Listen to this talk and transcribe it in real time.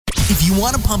If you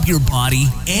want to pump your body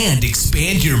and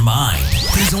expand your mind,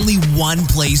 there's only one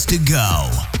place to go.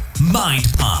 Mind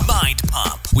Pump. Mind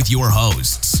Pump with your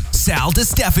hosts, Sal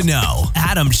DiStefano,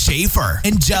 Adam Schafer,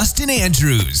 and Justin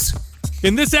Andrews.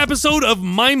 In this episode of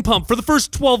Mind Pump, for the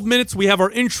first 12 minutes, we have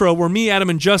our intro where me, Adam,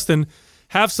 and Justin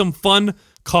have some fun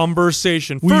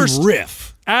conversation. First,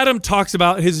 riff. Adam talks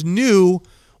about his new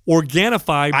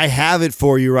Organifi. I have it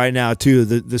for you right now, too.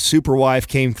 The super wife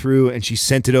came through and she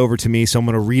sent it over to me, so I'm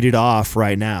going to read it off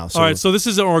right now. All right, so this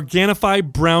is an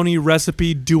Organifi brownie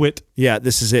recipe. Do it. Yeah,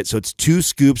 this is it. So it's 2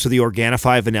 scoops of the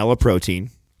Organifi vanilla protein,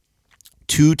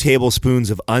 2 tablespoons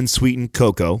of unsweetened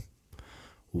cocoa,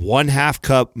 1/2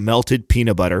 cup melted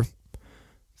peanut butter,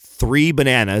 3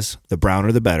 bananas, the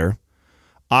browner the better.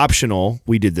 Optional,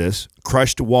 we did this,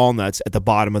 crushed walnuts at the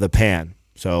bottom of the pan.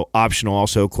 So optional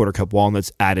also 1/4 cup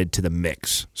walnuts added to the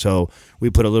mix. So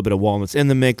we put a little bit of walnuts in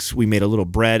the mix. We made a little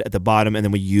bread at the bottom, and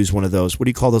then we used one of those, what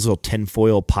do you call those little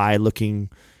tinfoil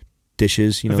pie-looking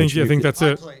dishes? You know, I think that's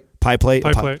it. Pie plate?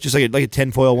 Pie plate. Just like a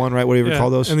tinfoil one, right? Whatever you call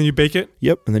those. And then you bake it?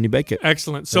 Yep, and then you bake it.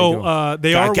 Excellent. So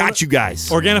they I are... got you guys.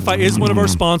 Organifi is one of our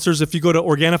sponsors. If you go to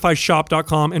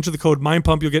OrganifiShop.com, enter the code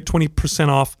MindPump, you'll get 20%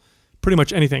 off pretty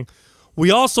much anything.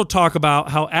 We also talk about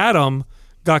how Adam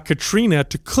got Katrina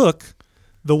to cook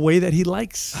the way that he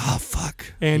likes. Oh, fuck.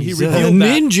 And He's he revealed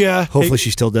that. ninja. Hopefully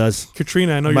she still does.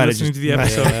 Katrina, I know you're listening to the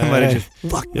episode. Might have just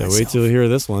fucked Yeah, myself. wait till you hear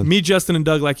this one. Me, Justin, and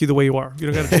Doug like you the way you are.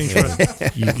 You don't got to change for us.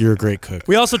 You're a great cook.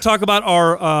 We also talk about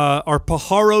our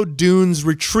Pajaro Dunes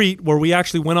retreat, where we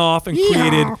actually went off and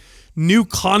created new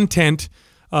content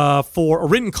for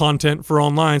written content for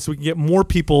online, so we can get more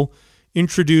people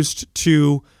introduced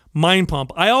to Mind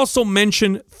Pump. I also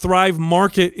mentioned Thrive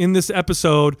Market in this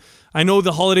episode. I know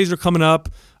the holidays are coming up.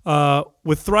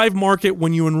 With Thrive Market,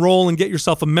 when you enroll and get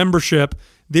yourself a membership,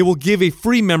 they will give a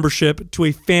free membership to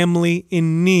a family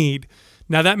in need.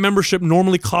 Now, that membership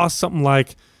normally costs something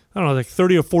like, I don't know, like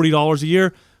 $30 or $40 a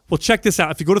year. Well, check this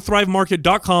out. If you go to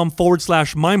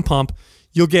thrivemarket.com/mindpump,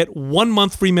 you'll get 1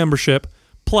 month free membership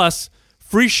plus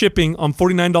free shipping on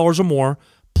 $49 or more,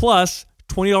 plus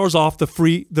 $20 off the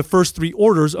first 3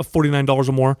 orders of $49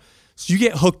 or more. So you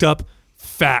get hooked up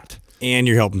fat. And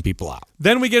you're helping people out.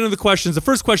 Then we get into the questions. The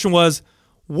first question was,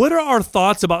 what are our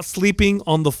thoughts about sleeping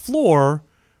on the floor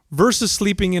versus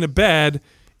sleeping in a bed?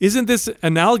 Isn't this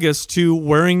analogous to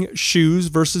wearing shoes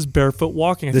versus barefoot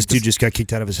walking? This dude just got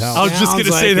kicked out of his house. I was just going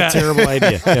to say that. Terrible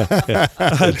idea. Yeah.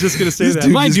 I was just going to say that.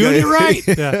 Am I doing it right?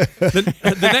 Yeah.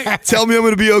 Tell me I'm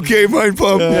going to be okay, Mind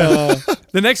Pump.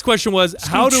 The next question was,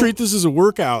 How do treat this as a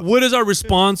workout? what is our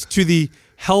response to the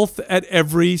health at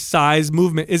every size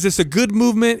movement? Is this a good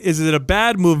movement? Is it a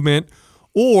bad movement?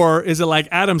 Or is it like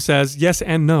Adam says, yes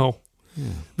and no?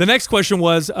 The next question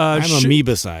was, I'm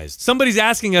amoeba-sized. somebody's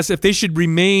asking us if they should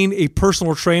remain a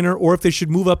personal trainer or if they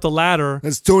should move up the ladder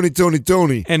That's Tony.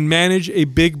 and manage a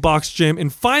big box gym.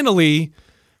 And finally,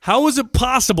 how is it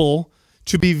possible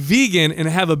to be vegan and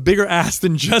have a bigger ass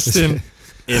than Justin?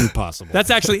 Impossible. That's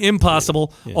actually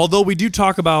impossible. Although we do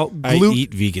talk about I glute.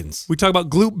 eat vegans. We talk about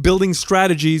glute building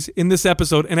strategies in this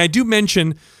episode, and I do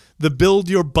mention the Build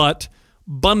Your Butt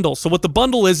bundle. So what the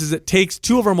bundle is it takes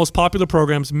 2 of our most popular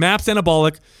programs, MAPS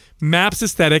Anabolic, MAPS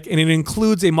Aesthetic, and it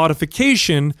includes a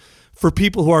modification for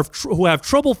people who have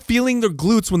trouble feeling their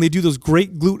glutes when they do those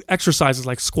great glute exercises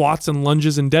like squats and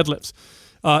lunges and deadlifts.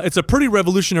 It's a pretty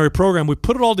revolutionary program. We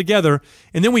put it all together,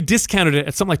 and then we discounted it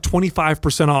at something like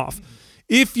 25% off.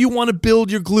 If you want to build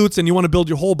your glutes and you want to build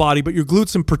your whole body, but your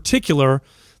glutes in particular,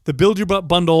 the Build Your Butt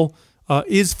bundle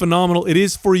is phenomenal. It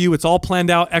is for you. It's all planned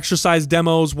out, exercise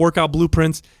demos, workout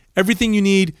blueprints, everything you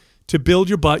need to build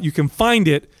your butt. You can find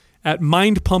it at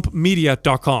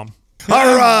mindpumpmedia.com.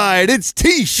 All right, it's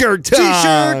T-shirt time.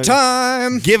 T-shirt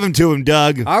time. Give them to him,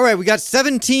 Doug. All right, we got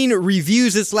 17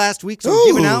 reviews this last week, so we're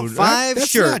giving out 5 that's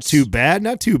shirts. Not too bad.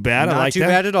 Not too bad. I like that. Not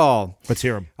too bad at all. Let's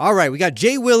hear them. All right, we got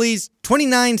Jay Willies,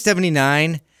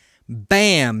 2979,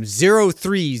 Bam,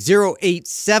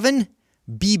 03087,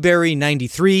 B-Berry,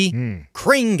 93,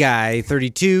 Crane Guy,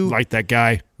 32, Like that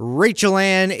guy. Rachel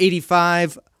Ann,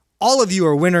 85. All of you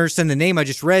are winners. Send the name I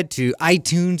just read to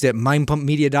iTunes at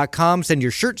mindpumpmedia.com. Send your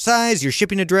shirt size, your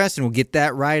shipping address, and we'll get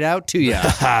that right out to you.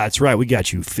 That's right. We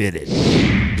got you fitted.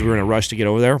 We were in a rush to get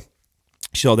over there.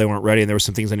 She saw they weren't ready, and there were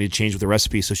some things I needed to change with the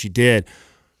recipe, so she did.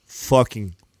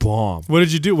 Fucking bomb. What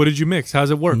did you do? What did you mix? How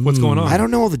does it work? What's going on? I don't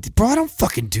know. Bro, I don't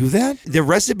fucking do that. The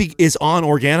recipe is on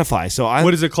Organifi, so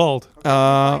What is it called?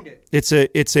 it's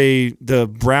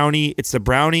the brownie. It's the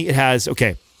brownie. It has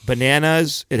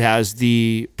bananas. It has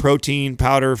the protein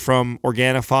powder from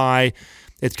Organifi.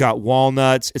 It's got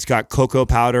walnuts. It's got cocoa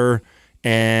powder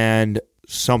and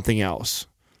something else.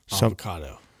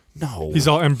 Avocado. No. He's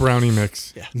all and brownie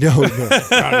mix. No.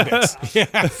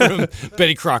 Yeah, from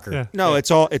Betty Crocker. Yeah. No,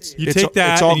 it's all it's You it's, take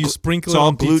that it's all, and you sprinkle it's it all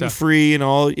on pizza. gluten free and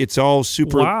all it's all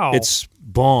super Wow. it's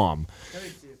bomb.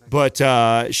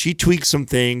 But she tweaks some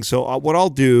things. So what I'll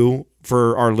do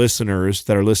for our listeners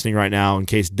that are listening right now, in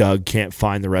case Doug can't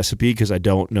find the recipe, because I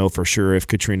don't know for sure if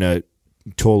Katrina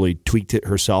totally tweaked it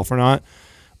herself or not.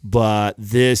 But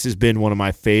this has been one of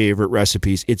my favorite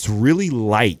recipes. It's really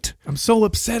light. I'm so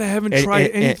upset I haven't tried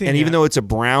anything. And even yet. though it's a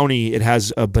brownie, it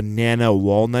has a banana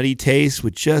walnutty taste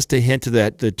with just a hint of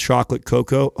the chocolate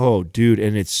cocoa. Oh, dude,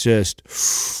 and it's just,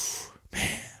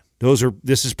 man,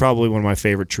 this is probably one of my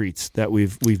favorite treats that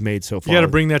we've made so far. you got to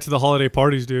bring that to the holiday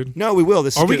parties, dude. No, we will.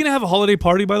 Are we gonna have a holiday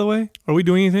party? By the way, are we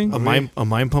doing anything? a mind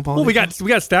pump? Well, we got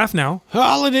staff now.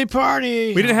 Holiday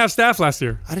party. We didn't have staff last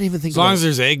year. I didn't even think. As long about as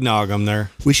there's eggnog, I'm there.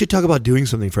 we should talk about doing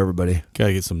something for everybody.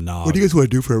 Gotta get some nog. What do you guys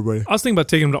want to do for everybody? I was thinking about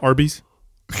taking them to Arby's.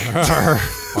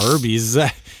 Arby's.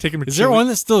 Taking them to Is there Chili's. one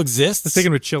that still exists? Let's take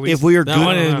them to Chili's. If we are that good,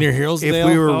 one in near Hillsdale? if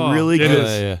we were Oh, really it good,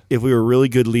 is. Yeah. if we were really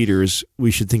good leaders,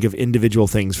 we should think of individual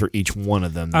things for each one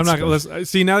of them. I'm not That's- gonna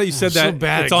see now that you said so that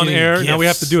bad it's at on getting air. Now we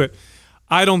have to gifts. do it.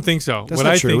 I don't think so. That's what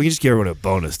not I true. think, We can just give everyone a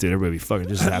bonus, dude. Everybody be fucking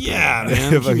just happy. Yeah,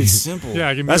 man. Keep it simple.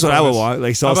 yeah, give me That's a what I would bonus. want.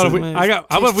 Like How about if we, salsa.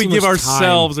 how about if we Takes give too much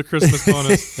ourselves a Christmas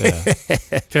bonus? Yeah.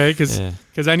 Okay,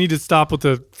 because I need to stop with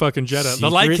the fucking Jetta. The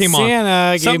light Secret came on.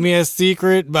 Santa Some- gave me a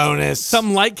secret bonus.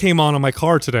 Something light came on my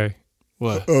car today.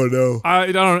 What? Oh no!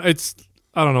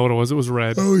 I don't know what it was. It was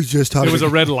red. I was just talking. It was a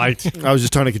red light. I was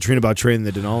just talking to Katrina about trading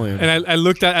the Denali. And I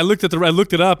looked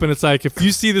it up, and it's like if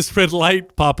you see this red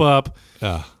light pop up,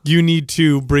 you need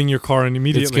to bring your car in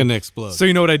immediately. It's gonna explode. So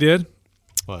you know what I did?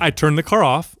 What? I turned the car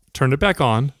off, turned it back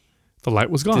on. The light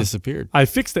was gone. Disappeared. I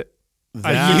fixed it. You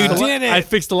did it. I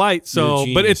fixed the light. So,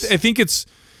 You're a but genius. I think it's.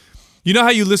 You know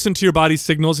how you listen to your body's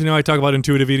signals? You know, I talk about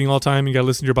intuitive eating all the time. You got to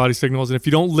listen to your body's signals. And if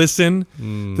you don't listen,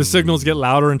 the signals get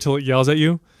louder until it yells at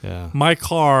you. Yeah. My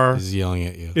car He's yelling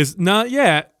at you. is not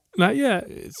yet.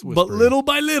 It's But whispering. little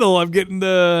by little, I'm getting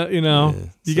the, Yeah, you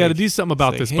it's got to like- do something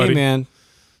about It's this, like, buddy. Hey, man,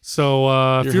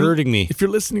 So if you're hurting me. If you're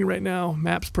listening right now,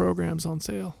 Maps program's on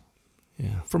sale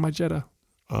Yeah. for my Jetta.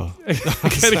 Oh. I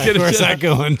gotta get a Where's Jetta. that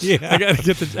going? Yeah. I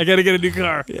gotta get a new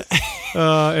car.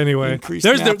 Anyway, Increased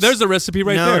there's maps. the recipe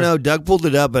right there. No, Doug pulled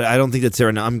it up, but I don't think that's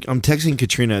there now. I'm texting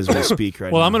Katrina as we speak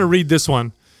right Well, now. I'm going to read this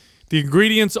one. The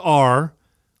ingredients are,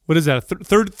 what is that?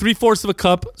 3/4 of a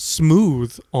cup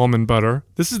smooth almond butter.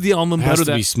 This is the almond It has butter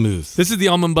to that be smooth. this is the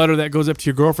almond butter that goes up to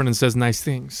your girlfriend and says nice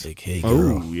things. Like, hey,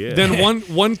 girl. Oh yeah. Then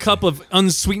one cup of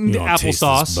unsweetened You don't taste this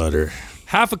applesauce, butter.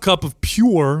 half a cup of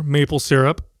pure maple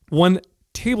syrup, 1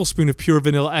 tablespoon of pure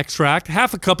vanilla extract,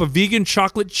 half a cup of vegan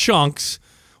chocolate chunks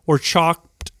or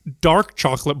chopped dark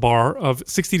chocolate bar of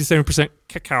 60 to 70%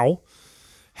 cacao,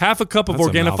 half a cup of That's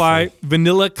a Organifi mouthful.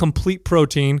 vanilla complete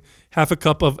protein, half a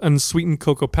cup of unsweetened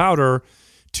cocoa powder,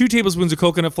 2 tablespoons of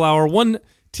coconut flour, 1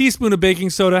 teaspoon of baking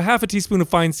soda, half a teaspoon of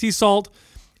fine sea salt,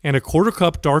 and a 1/4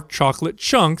 cup dark chocolate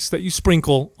chunks that you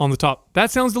sprinkle on the top.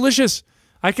 That sounds delicious.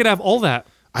 I could have all that.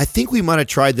 I think we might have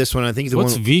tried this one. I think the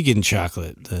What's one. vegan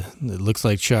chocolate? It looks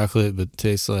like chocolate but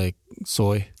tastes like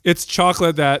soy. It's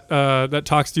chocolate that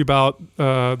talks to you about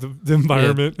the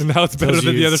environment and how it's better Tells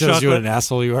than you- the other tells you what chocolate. an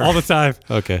asshole you are. All the time.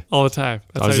 Okay. All the time.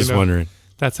 That's I was how you just know. wondering.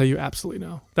 That's how you absolutely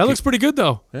know. That looks pretty good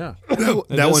though. Yeah.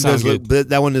 That one does look, but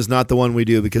that one is not the one we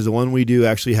do because the one we do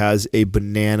actually has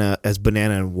banana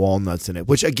and walnuts in it.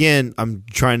 Which again, I'm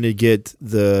trying to get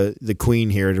the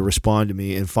queen here to respond to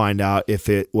me and find out if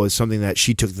it was something that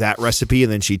she took that recipe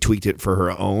and then she tweaked it for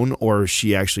her own, or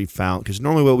she actually found. Because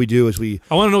normally what we do is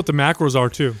I want to know what the macros are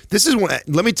too. This is one.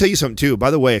 Let me tell you something too. By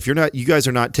the way, if you guys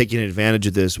are not taking advantage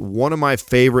of this, one of my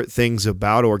favorite things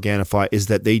about Organifi is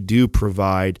that they do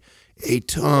provide a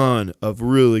ton of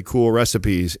really cool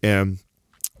recipes, and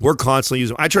we're constantly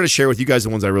using. I try to share with you guys the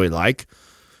ones I really like.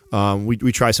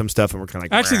 We try some stuff, and we're kind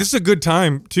of like, Actually, this is a good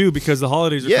time too because the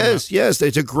holidays are coming up. yes,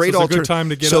 it's a great So it's a good alternative. time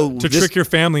to get trick your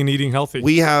family in eating healthy.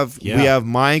 We have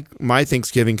my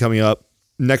Thanksgiving coming up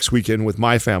next weekend with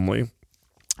my family,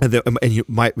 and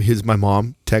my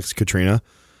mom texts Katrina.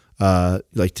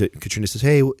 Katrina says,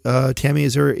 "Hey, Tammy,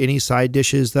 is there any side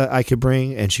dishes that I could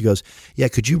bring?" And she goes, "Yeah,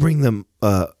 could you bring them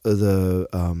the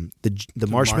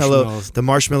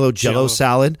marshmallow Jello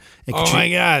salad?" And Oh my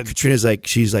God. Katrina's like,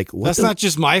 she's like, "What?" That's not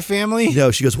just my family.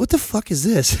 No, she goes, "What the fuck is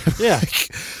this?" Yeah.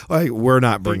 Like, we're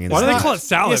not bringing. Why this. do they call it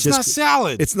salad? It's not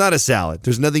salad. It's not a salad.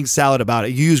 There's nothing salad about it.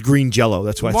 You use green Jello.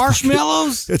 That's why.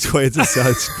 Marshmallows. That's why it's a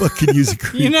salad. It's fucking using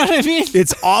green. You know what I mean?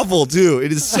 It's awful too.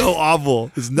 It is so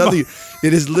awful. It's nothing.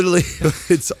 It is literally literally,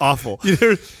 it's awful. You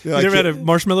never, No, I had a can't.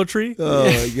 marshmallow tree? Oh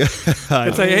my god!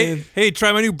 It's like, hey,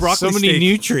 try my new broccoli So many steak.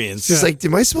 nutrients. It's like,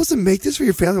 am I supposed to make this for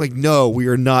your family? Like, no, we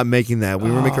are not making that.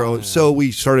 We were making our own. So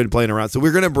we started playing around. So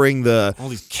we're gonna bring all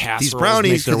these casseroles these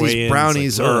brownies make their because way these in.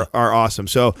 brownies It's like, are awesome.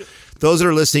 So those that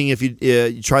are listening, if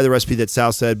you try the recipe that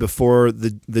Sal said before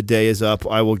the day is up,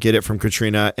 I will get it from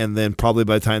Katrina, and then probably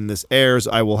by the time this airs,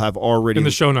 I will have already In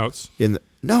the show notes.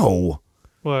 no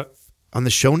What? on the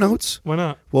show notes. Why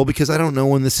not? Well, because I don't know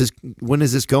when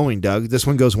is this going, Doug? This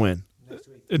one goes when?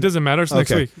 It doesn't matter. It's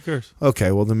next Okay. week. Who cares?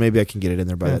 Okay, well then maybe I can get it in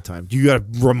there by that time. You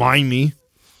got to remind me.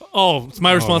 Oh, it's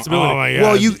my responsibility. Oh my god.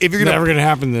 Well, if you're gonna never gonna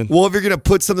happen then. Well, if you're gonna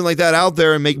put something like that out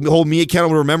there and hold me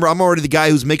accountable, remember, I'm already the guy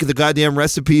who's making the goddamn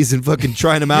recipes and fucking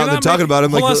trying them out You're and then not talking making- about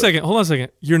them. Hold on a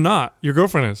second. You're not. Your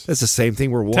girlfriend is. That's the same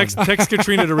thing. We're one. Text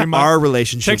Katrina to remind. Our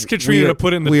relationship. Text Katrina to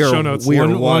put it in the we are- show notes. We are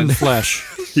one one. flesh.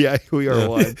 Yeah, we are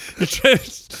one.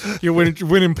 You're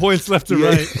winning points left and Yeah.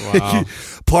 right. Wow.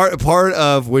 Part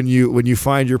of when you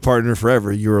find your partner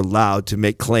forever, you're allowed to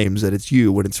make claims that it's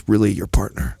you when it's really your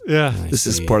partner. Yeah, This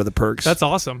is see. part of the perks. that's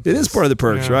awesome. It is part of the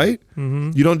perks, Yeah. right?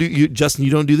 Mm-hmm. You don't do Justin.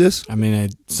 You don't do this I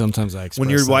sometimes I express when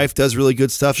your that. wife does really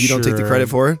good stuff. You don't take the Sure. credit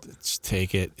for it. Just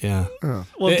take it. Yeah. Well,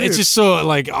 It's dude, just so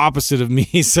like opposite of me,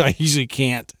 so I usually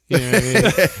can't. You know what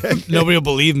I mean? Nobody will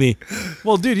believe me.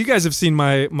 well, dude, you guys have seen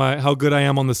my how good I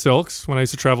am on the silks when I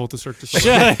used to travel with the Cirque du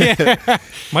Soleil.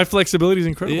 My flexibility is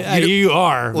incredible. Yeah, you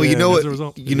are. Well, Yeah. you know as a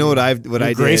result. what? You know what I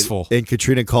did. graceful. And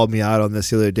Katrina called me out on this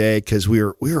the other day because we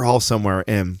were all somewhere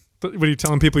and. What are you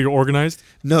telling people? You're organized?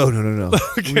 No.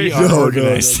 Okay. We are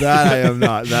organized. That I am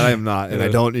not. That I am not, and I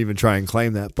don't even try and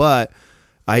claim that. But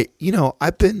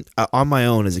I've been on my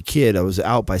own as a kid. I was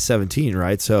out by 17,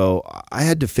 right? So I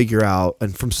had to figure out,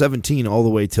 and from 17 all the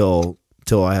way till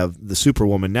I have the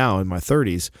Superwoman now in my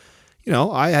 30s,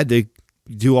 I had to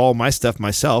do all my stuff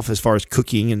myself as far as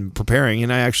cooking and preparing,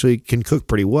 and I actually can cook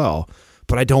pretty well,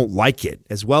 but I don't like it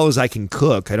as well as I can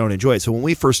cook. I don't enjoy it. So when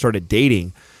we first started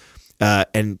dating.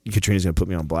 And Katrina's going to put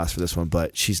me on blast for this one,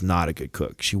 but she's not a good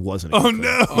cook. She wasn't a good cook.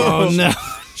 no. Oh no.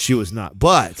 She was not.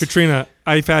 But Katrina,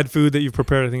 I've had food that you've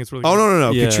prepared. I think it's really good. no.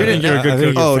 Yeah, Katrina, you're a good I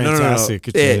think cook. you're Oh, no. fantastic,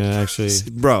 Katrina, actually.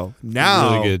 Bro,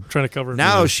 now Really good. Trying to cover.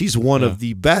 Now she's one of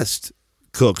the best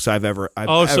cooks I've ever.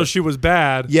 so ever- she was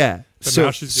bad. yeah. But So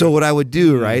now she's so good. what I would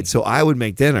do, right? So I would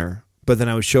make dinner, but then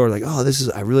I would show her like, oh,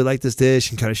 I really like this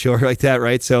dish, and kind of show her like that,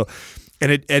 right? So.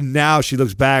 And now she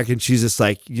looks back and she's just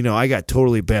like, I got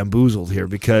totally bamboozled here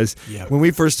because Yeah. when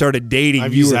we first started dating,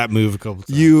 I've you used were that move a couple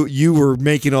times. you were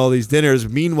making all these dinners.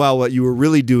 Meanwhile, what you were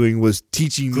really doing was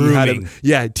teaching me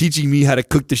how to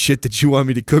cook the shit that you want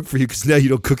me to cook for you. Because now you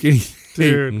don't cook anything.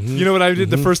 Dude, you know what I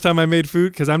did the first time I made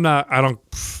food? Because I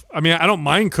don't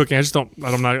mind cooking. I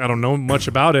don't know much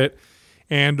about it.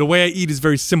 And the way I eat is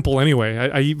very simple anyway.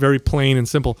 I eat very plain and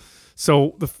simple.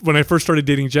 So when I first started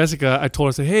dating Jessica, I told her,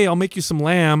 I said, hey, I'll make you some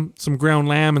ground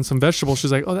lamb and some vegetables.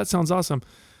 She's like, oh, that sounds awesome.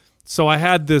 So I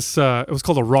had this, it was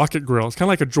called a rocket grill. It's kind of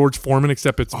like a George Foreman,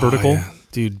 except it's vertical. Yeah.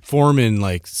 Dude, Foreman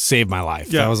saved my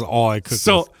life. Yeah. That was all I cooked.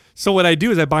 So what I do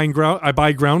is I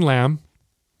buy ground lamb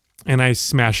and I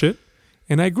smash it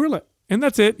and I grill it. And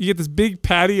that's it. You get this big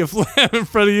patty of lamb in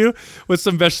front of you with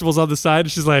some vegetables on the side.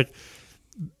 And she's like,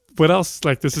 what else?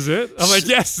 Like, this is it? I'm like,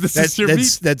 yes, this is your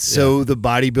meat. That's so the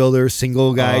bodybuilder,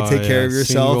 single guy, Oh, take care yeah, of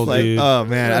yourself. single Like, dude. oh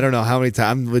man, I don't know how many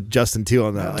times I'm with Justin too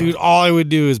on that. Dude, all I would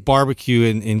do is barbecue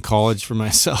in college for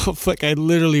myself. Like I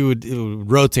literally would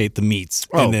rotate the meats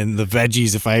and then the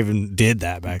veggies if I even did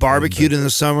that back Barbecued then. in the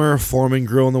summer, Foreman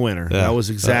grill in the winter. Yeah. That was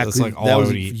exactly That's like all that I was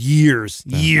would eat.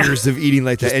 years of eating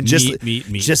like that, and meat,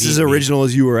 just as meat. original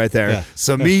as you were right there. Yeah.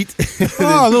 Some meat,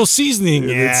 Oh, a little seasoning.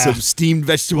 and then Yeah. some steamed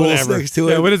vegetables Whatever. next to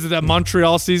it. Yeah, what is it? That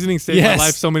Montreal seasoning saved Yes. my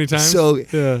life so many times. So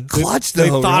yeah. clutch They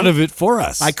though. thought right? of it for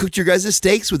us. I cooked your guys'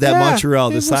 steaks with that Yeah, Montreal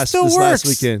it this last still last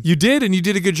works. weekend. You did, and you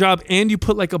did a good job. And you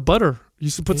put like a butter. You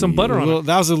used to put some butter on it.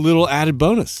 That was a little added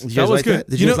bonus. Did you That guys was like good. that?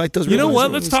 Did you guys like those? You know ribeyes? what?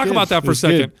 It Let's was talk good. about that for a was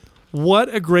good. second.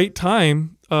 What a great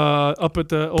time up at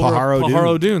the Pajaro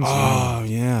Pajaro Dunes. Oh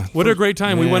yeah. What a great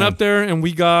time. We went Man. up there and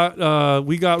we got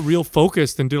real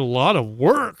focused and did a lot of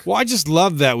work. Well, I just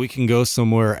love that we can go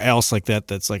somewhere else like that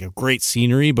that's like a great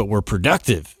scenery, but we're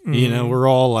productive. You know, we're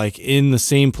all like in the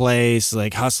same place,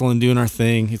 like hustling, doing our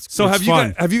thing. So it's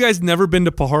fun. have you guys never been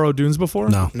to Pajaro Dunes before?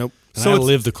 No. Nope. So So I it's-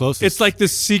 live the closest. It's like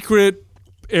this secret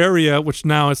area, which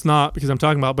now it's not because I'm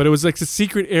talking about, but it was like a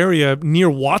secret area near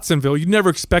Watsonville. You'd never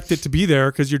expect it to be there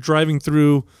because you're driving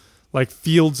through like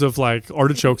fields of like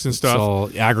artichokes and it's stuff. all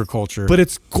agriculture. But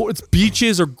its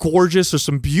beaches are gorgeous. There's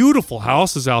some beautiful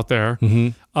houses out there.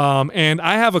 And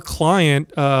I have a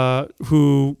client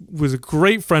who was a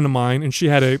great friend of mine, and she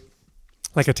had a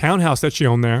townhouse that she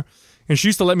owned there. and she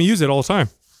used to let me use it all the time.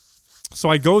 So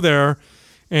I go there,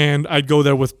 and I'd go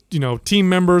there with team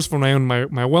members from my own my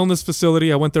wellness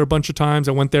facility. I went there a bunch of times.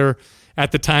 I went there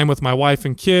at the time with my wife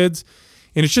and kids,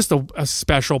 and it's just a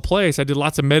special place. I did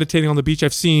lots of meditating on the beach.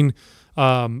 I've seen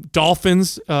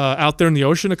dolphins out there in the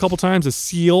ocean a couple times, a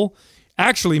seal.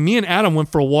 Actually, me and Adam went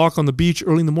for a walk on the beach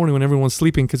early in the morning when everyone's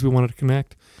sleeping because we wanted to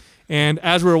connect. And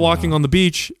as we were walking on the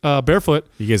beach barefoot,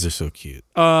 You guys are so cute.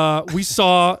 we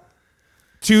saw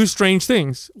two strange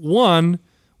things. One,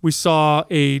 we saw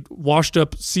a washed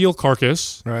up seal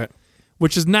carcass, Right.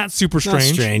 which is not super Not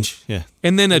strange. strange. Yeah.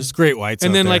 And then There's great whites.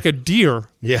 and out then there. like a deer.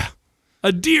 Yeah.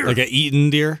 A deer. like a eaten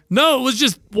deer. No, it was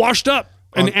just washed up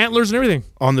and antlers and everything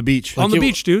On the beach. on the it-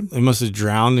 beach, dude. They must have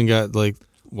drowned and got like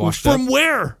washed From up.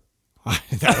 where? I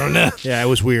don't know. Yeah, it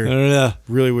was weird. I don't know.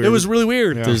 Really weird. It was really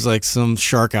weird. There's like some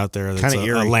shark out there that's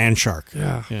Kinda a eerie. land shark.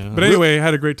 Yeah. Yeah. But anyway, I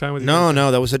had a great time with you.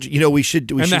 No, that was such. We should.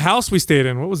 And the house we stayed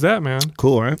in, what was that, man?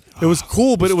 Cool, right? It was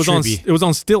cool, but it was on trippy. it was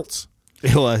on stilts.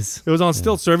 It was. It was on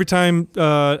stilts. So every time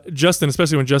Justin,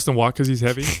 especially when Justin walked because he's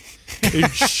heavy,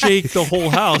 it'd shake the whole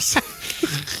house.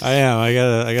 I am. I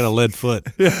got a lead foot.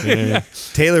 Yeah.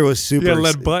 Taylor was super. got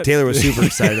lead butt. Taylor was super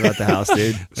excited about the house,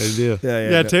 dude. I do.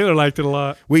 Yeah, Taylor liked it a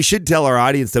lot. We should tell our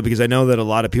audience though, because I know that a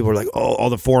lot of people are like, "Oh, all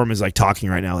the forum is like talking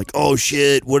right now, like, oh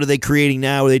shit, what are they creating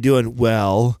now? What are they doing?"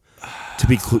 Well, to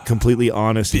be completely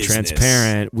honest and Business.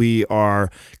 transparent, we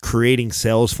are creating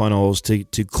sales funnels to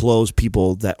close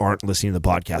people that aren't listening to the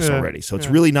podcast Yeah, already. So it's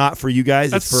really not for you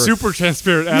guys. That's it's for super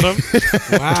transparent, Adam.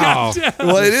 Wow.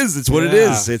 well, it is. It's what it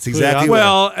Yeah. is. It's exactly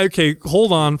Well, okay,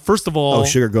 hold on. First of all, what. Oh,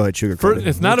 sugar. Go ahead, sugar.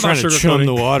 it's not about Trying to chum sugarcoating.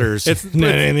 the waters. It's, you know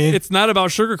what I mean? it's not about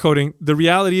sugarcoating. The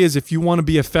reality is, if you want to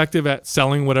be effective at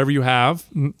selling whatever you have,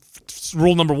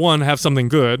 rule number one, have something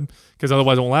good, because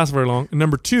otherwise it won't last very long. And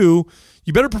number two,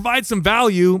 you better provide some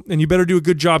value, and you better do a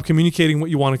good job communicating what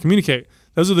you want to communicate.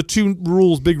 Those are the two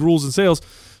rules, big rules in sales.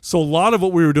 So a lot of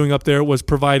what we were doing up there was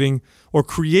providing or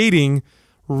creating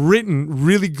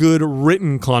really good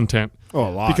written content. Oh,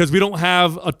 a lot. Because we don't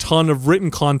have a ton of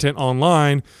written content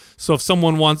online. So if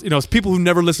someone wants, it's people who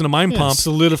never listen to Mind Pump.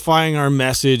 solidifying our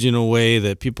message in a way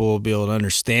that people will be able to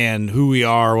understand who we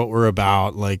are, what we're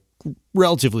about, like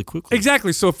relatively quickly.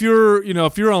 Exactly. So if you're,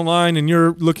 if you're online and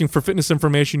you're looking for fitness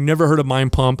information, you never heard of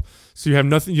Mind Pump, so you have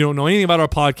nothing, you don't know anything about our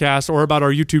podcast or about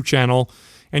our YouTube channel,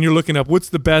 and you're looking up what's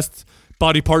the best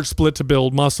body part split to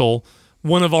build muscle,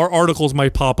 one of our articles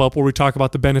might pop up where we talk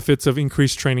about the benefits of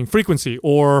increased training frequency.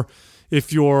 Or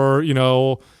if you're,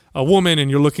 a woman and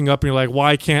you're looking up and you're like,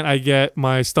 why can't I get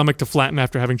my stomach to flatten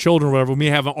after having children or whatever? We may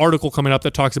have an article coming up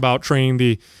that talks about training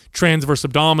the transverse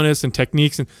abdominis and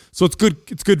techniques. And so it's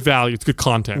good value. It's good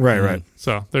content. Right.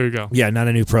 So there you go. Yeah, not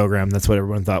a new program. That's what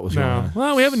everyone thought was going No. on.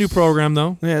 Well, we have a new program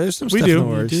though. Yeah, there's some We stuff do. in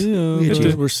the works.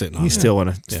 Yeah, we're sitting on You it. still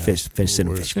want to Yeah. fish, sit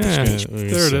and fish. Yeah, We're there gonna it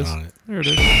sit is. on it. There it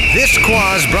is. This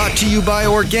quaz brought to you by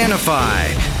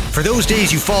Organifi. For those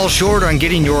days you fall short on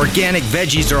getting your organic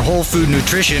veggies or whole food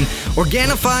nutrition,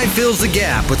 Organifi fills the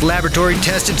gap with laboratory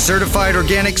tested certified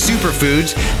organic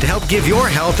superfoods to help give your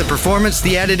health and performance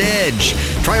the added edge.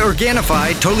 Try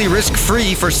Organifi totally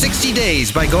risk-free for 60 days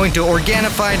by going to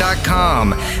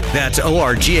Organifi.com. That's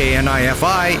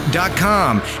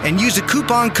ORGANIFI.com. And use the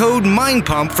coupon code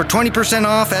MINDPUMP for 20%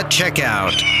 off at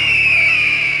checkout.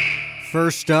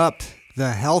 First up,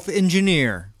 the health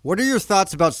engineer. What are your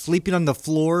thoughts about sleeping on the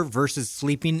floor versus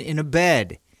sleeping in a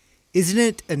bed? Isn't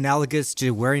it analogous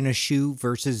to wearing a shoe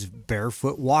versus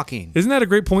barefoot walking? Isn't that a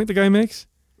great point the guy makes?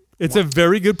 It's a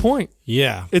very good point.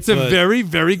 Yeah. It's a but- very,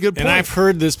 very good point. And I've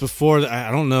heard this before. I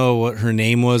don't know what her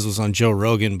name was on Joe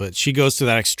Rogan, but she goes to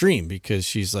that extreme because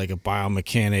she's like a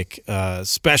biomechanic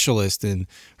specialist, and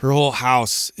her whole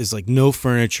house is like no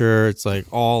furniture. It's like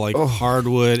all like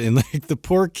hardwood, and like the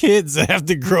poor kids that have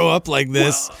to grow up like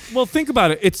this. Well, think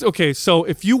about it. It's okay. So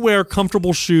if you wear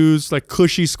comfortable shoes, like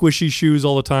cushy, squishy shoes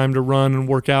all the time to run and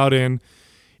work out in,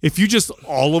 if you just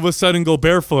all of a sudden go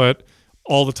barefoot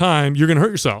all the time, you're going to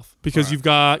hurt yourself because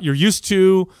you're used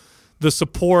to the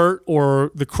support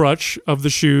or the crutch of the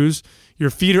shoes.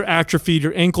 Your feet are atrophied,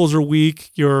 your ankles are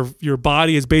weak, your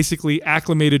body is basically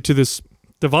acclimated to this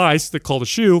device that called a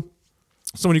shoe.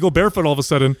 So when you go barefoot all of a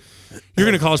sudden, you're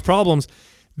going to cause problems.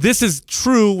 This is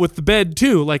true with the bed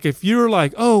too. Like if you're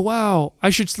like, oh wow,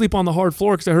 I should sleep on the hard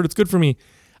floor because I heard it's good for me.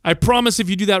 I promise if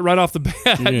you do that right off the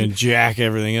You're gonna bat, jack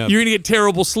everything up. you're going to get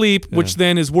terrible sleep, which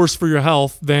then is worse for your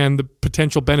health than the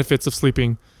potential benefits of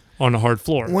sleeping on a hard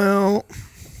floor. Well,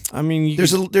 I mean,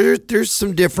 there's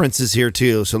some differences here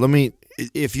too. So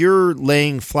if you're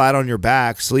laying flat on your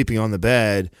back, sleeping on the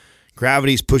bed,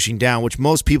 gravity's pushing down, which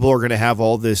most people are going to have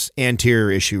all this anterior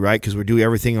issue, right? Because we do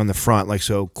everything on the front, like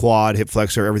so quad, hip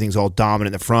flexor, everything's all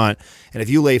dominant in the front. And if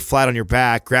you lay flat on your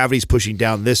back, gravity's pushing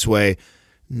down this way,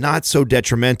 not so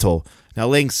detrimental. Now,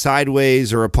 laying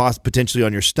sideways or potentially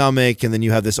on your stomach, and then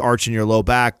you have this arch in your low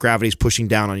back, gravity's pushing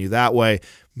down on you that way,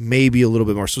 maybe a little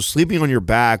bit more. So sleeping on your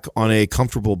back on a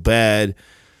comfortable bed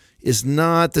is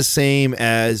not the same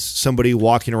as somebody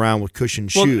walking around with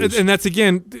cushioned shoes. And that's,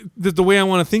 again, the way I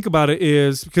want to think about it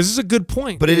is, because it's a good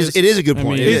point. But it is a good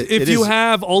point. If you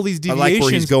have all these deviations. I like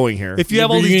where he's going here. If you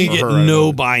have all these deviations. Get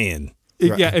no buy-in.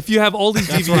 Yeah, if you have all these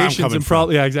deviations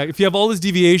exactly. If you have all these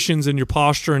deviations in your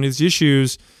posture and these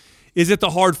issues, is it the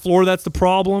hard floor that's the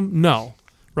problem? No,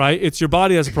 right? It's your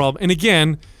body that's the problem. And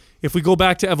again, if we go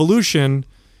back to evolution,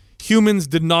 humans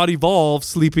did not evolve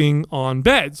sleeping on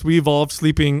beds. We evolved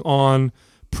sleeping on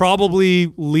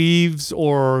probably leaves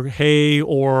or hay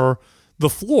or the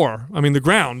floor. I mean, the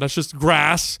ground. That's just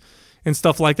grass and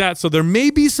stuff like that. So there may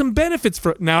be some benefits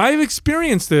for it. Now, I've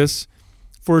experienced this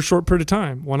for a short period of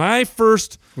time. When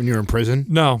you were in prison?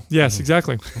 No. Yes,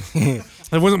 exactly.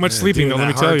 There wasn't much sleeping, though, let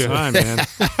me tell you. Time, man.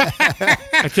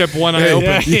 I kept one eye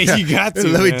open. Yeah, you got to.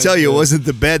 Let me tell you, it wasn't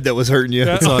the bed that was hurting you.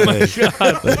 Oh, my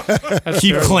God.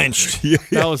 Keep clenched.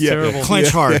 That was terrible. Clench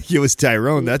hard. It was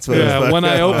Tyrone. That's what it was. Yeah, one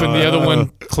eye open, the other one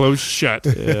closed shut.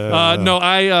 No,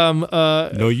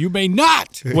 you may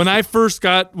not. When I first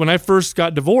got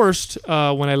divorced,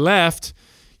 when I left,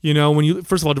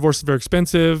 first of all, divorce is very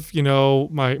expensive.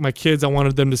 My kids, I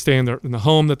wanted them to stay in the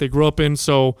home that they grew up in.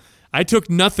 So I took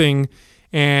nothing,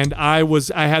 and I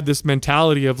had this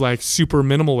mentality of like super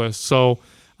minimalist. So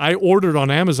I ordered on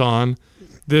Amazon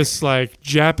this like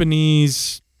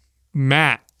Japanese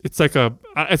mat.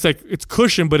 It's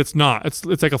cushioned, but it's not.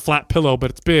 It's like a flat pillow,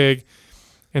 but it's big.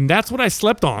 And that's what I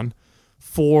slept on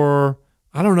for,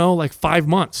 I don't know, like 5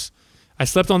 months. I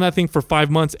slept on that thing for 5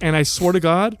 months, and I swear to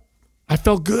God, I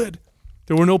felt good.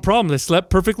 There were no problems. I slept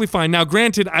perfectly fine. Now,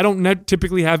 granted, I don't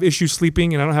typically have issues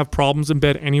sleeping, and I don't have problems in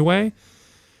bed anyway,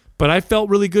 but I felt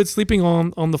really good sleeping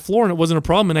on the floor, and it wasn't a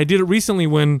problem. And I did it recently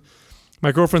when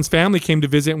my girlfriend's family came to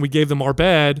visit, and we gave them our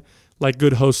bed, like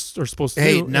good hosts are supposed to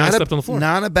do, and I slept on the floor.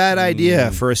 Not a bad idea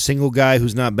for a single guy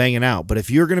who's not banging out. But if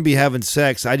you're going to be having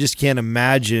sex, I just can't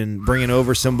imagine bringing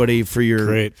over somebody for your...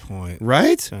 Great point.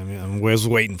 Right? I mean, I was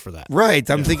waiting for that. Right.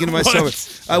 I'm thinking to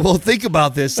myself, I will think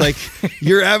about this. Like,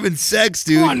 you're having sex,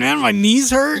 dude. Come on, man. My knees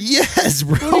hurt. Yes,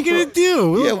 bro. What are you going to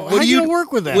do? Yeah, How are you going to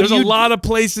work with that? There's a lot of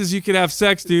places you could have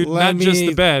sex, dude, not just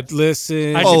the bed.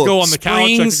 Listen. I could go on the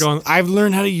springs, couch. I've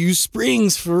learned how to use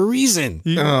springs for a reason.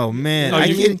 Oh, man. Are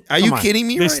you kidding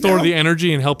me They right store now? the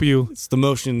energy and help you. It's the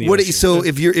motion in the ocean. So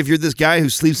if you're this guy who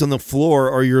sleeps on the floor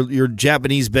or your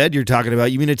Japanese bed you're talking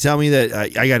about, you mean to tell me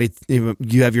that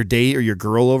you have your date or your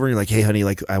girl over and you're like, hey honey,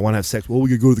 like I want to have sex. Well, we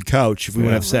could go to the couch if we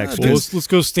want to have sex. Well, let's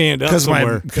go stand up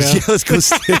somewhere. Let's go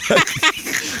stand up.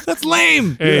 That's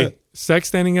lame. Hey, sex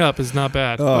standing up is not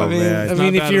bad. Oh, man. I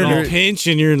mean, if you're in a pinch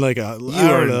and you're in like a,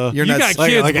 You got like,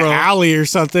 kids, like bro. an alley or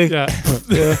something. Yeah.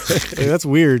 Hey, that's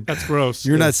weird. That's gross.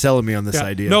 You're not selling me on this Yeah.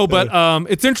 idea. No, but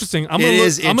it's interesting. I'm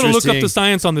gonna look up the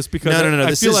science on this because No.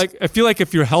 I feel like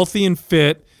if you're healthy and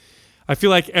fit, I feel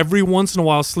like every once in a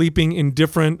while sleeping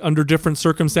under different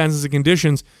circumstances and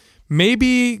conditions may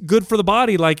be good for the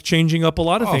body, like changing up a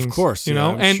lot of things. Of course,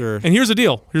 and sure. And here's the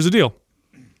deal.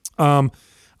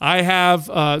 I have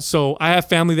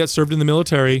family that served in the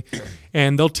military,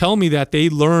 and they'll tell me that they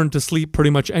learned to sleep pretty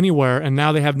much anywhere, and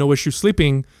now they have no issue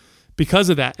sleeping because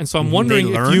of that. And so I'm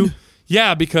wondering if you,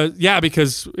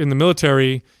 because in the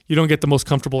military you don't get the most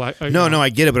comfortable. No, I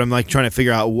get it, but I'm like trying to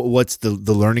figure out what's the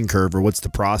learning curve or what's the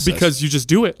process. Because you just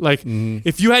do it. Like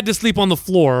if you had to sleep on the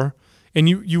floor, and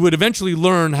you would eventually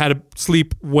learn how to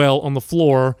sleep well on the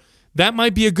floor. That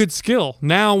might be a good skill.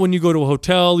 Now, when you go to a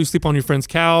hotel, you sleep on your friend's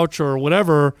couch or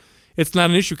whatever, it's not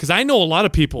an issue. Because I know a lot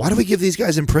of people. Why do we give these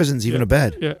guys in prisons even a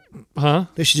bed? Yeah. Huh?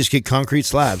 They should just get concrete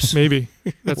slabs. Maybe.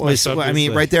 That's messed up. I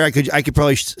mean, right there, I could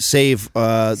probably save.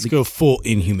 Let's go full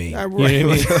inhumane. Right. You know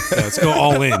what I mean? Let's go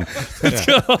all in.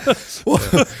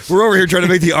 We're over here trying to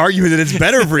make the argument that it's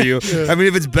better for you. I mean,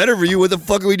 if it's better for you, what the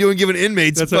fuck are we doing giving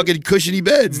inmates fucking cushiony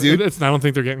beds, dude? I don't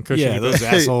think they're getting cushiony. Yeah, those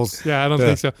assholes. Yeah, I don't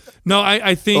think so. No,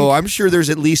 I think. Oh, I'm sure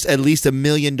there's at least $1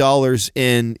 million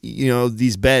in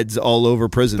these beds all over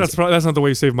prisons. That's not the way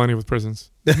you save money with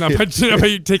prisons. Not by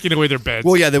taking away their beds.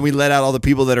 Well, yeah, then we let out all the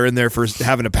people that are in there for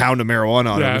having a pound of marijuana on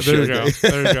them. Yeah, there you go.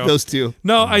 There you go. Those two.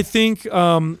 No, I think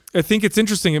it's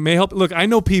interesting. It may help. Look, I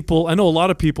know a lot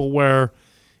of people where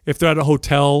if they're at a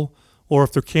hotel or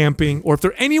if they're camping or if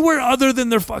they're anywhere other than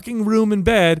their fucking room and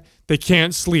bed, they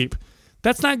can't sleep.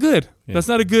 That's not good. Yeah. That's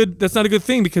not a good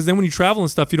thing because then when you travel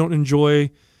and stuff, you don't enjoy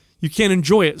you can't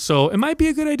enjoy it. So it might be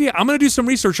a good idea. I'm going to do some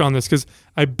research on this because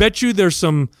I bet you there's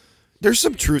some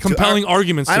truth, compelling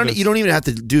arguments. To this. You don't even have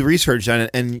to do research on it,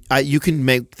 and you can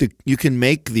make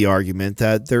the argument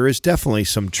that there is definitely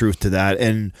some truth to that.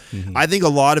 And I think a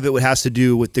lot of it has to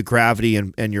do with the gravity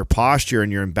and your posture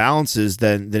and your imbalances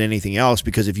than anything else.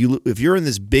 Because if you're in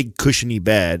this big cushiony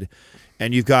bed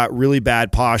and you've got really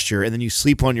bad posture, and then you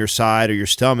sleep on your side or your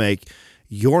stomach,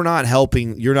 you're not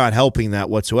helping that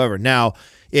whatsoever. Now,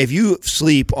 if you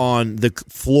sleep on the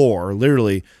floor,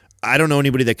 literally, I don't know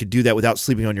anybody that could do that without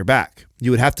sleeping on your back.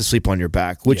 You would have to sleep on your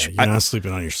back, which you're not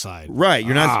sleeping on your side. Right.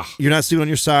 You're not sleeping on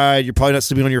your side. You're probably not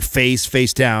sleeping on your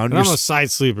face down. And I'm a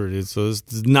side sleeper, dude, so this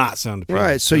does not sound appealing.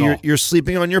 Right. So you're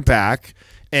sleeping on your back.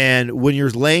 And when you're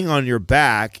laying on your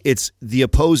back, it's the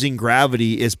opposing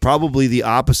gravity is probably the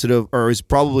opposite of, or is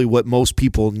probably what most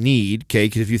people need. Okay,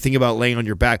 because if you think about laying on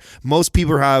your back, most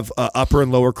people have upper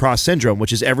and lower cross syndrome,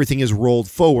 which is everything is rolled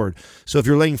forward. So if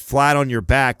you're laying flat on your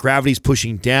back, gravity's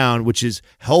pushing down, which is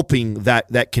helping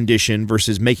that condition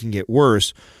versus making it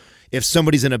worse. If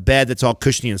somebody's in a bed that's all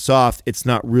cushiony and soft, it's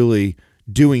not really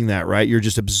doing that, right? You're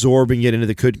just absorbing it into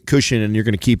the cushion, and you're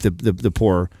going to keep the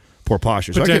poor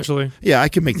posture. So Potentially. I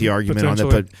can make the argument on that,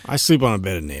 but I sleep on a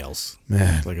bed of nails,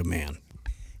 like a man.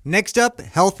 Next up,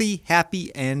 healthy, happy,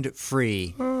 and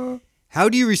free. How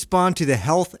do you respond to the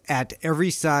health at every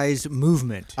size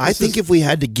movement? I think if we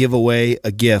had to give away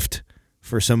a gift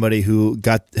for somebody who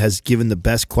has given the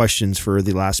best questions for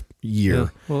the last year. Yeah.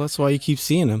 Well, that's why you keep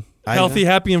seeing them. Healthy,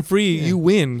 happy, and free, you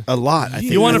win. A lot. I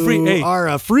think. You want a free? Hey, are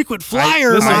a frequent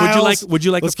flyer. Listen, Miles. would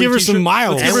you like? Let's a free give her t-shirt? some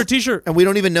miles. Let's give her a t-shirt. And we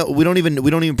don't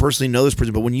even personally know this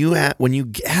person, but when you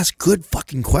ask good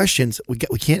fucking questions, we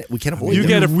can't avoid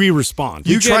them. We respond.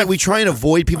 We try and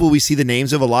avoid people we see the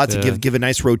names of a lot to give a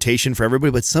nice rotation for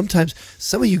everybody, but sometimes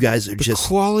some of you guys are just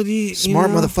quality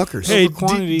smart motherfuckers. Hey,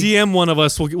 DM one of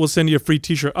us. We'll send you a free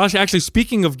t-shirt. Actually,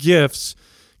 speaking of gifts,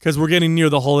 because we're getting near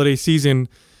the holiday season.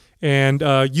 And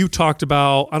you talked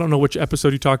about, I don't know which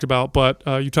episode you talked about, but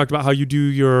you talked about how you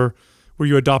do where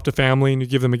you adopt a family and you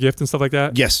give them a gift and stuff like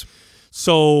that. Yes.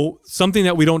 So something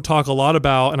that we don't talk a lot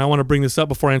about, and I want to bring this up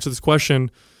before I answer this question,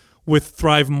 with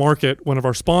Thrive Market, one of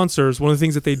our sponsors, one of the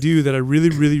things that they do that I really,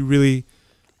 really, really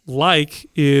like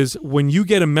is when you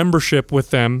get a membership with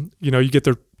them, you get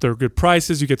their good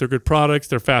prices, you get their good products,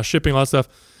 their fast shipping, all that stuff,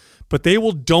 but they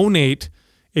will donate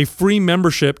a free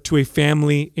membership to a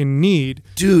family in need.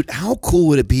 Dude, how cool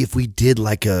would it be if we did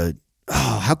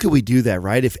how could we do that,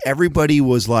 right? If everybody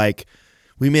was like,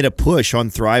 we made a push on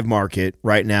Thrive Market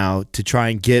right now to try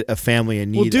and get a family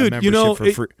in need a membership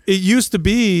for free. It used to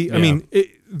be, I mean,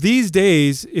 these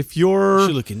days, if you're...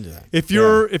 should look into that. If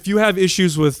you have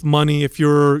issues with money, if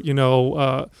you're,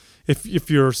 if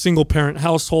you're a single parent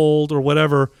household or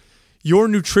whatever, your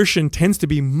nutrition tends to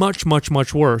be much, much,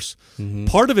 much worse. Mm-hmm.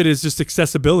 Part of it is just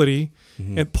accessibility,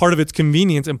 and part of it's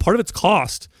convenience, and part of it's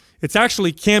cost. It's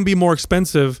actually can be more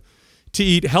expensive to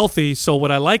eat healthy. So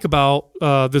what I like about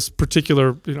this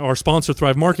particular, our sponsor,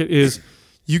 Thrive Market, is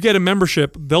you get a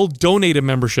membership. They'll donate a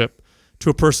membership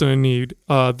to a person in need.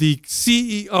 The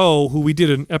CEO, who we did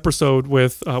an episode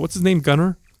with, what's his name,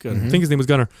 Gunnar? I think his name was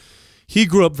Gunnar. He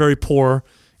grew up very poor.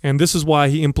 And this is why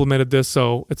he implemented this.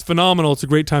 So it's phenomenal. It's a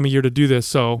great time of year to do this.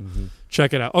 So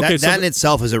check it out. Okay, that in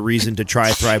itself is a reason to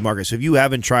try Thrive Market. So if you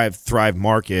haven't tried Thrive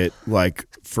Market, like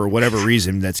for whatever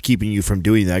reason that's keeping you from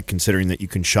doing that, considering that you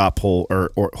can shop whole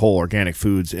organic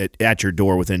foods at your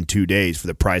door within 2 days for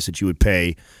the price that you would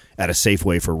pay at a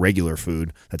Safeway for regular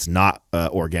food that's not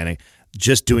organic.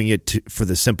 Just doing it for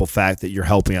the simple fact that you're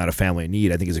helping out a family in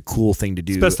need, I think is a cool thing to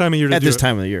do. It's best time of year to at do this it.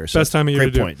 time of the year. So best time of year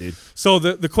to do Great point, dude. So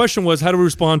the question was, how do we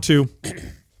respond to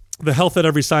the health at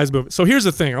every size movement? So here's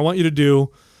the thing I want you to do,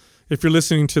 if you're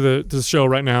listening to the show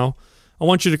right now, I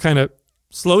want you to kind of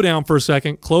slow down for a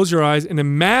second, close your eyes, and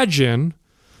imagine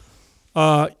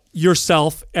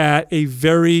yourself at a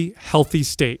very healthy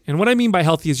state. And what I mean by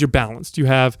healthy is you're balanced. You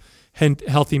have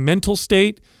healthy mental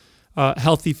state,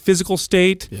 healthy physical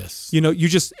state. Yes. You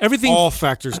just everything. All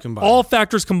factors combined. All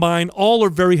factors combined. All are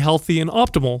very healthy and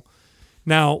optimal.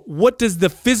 Now, what does the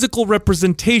physical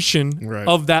representation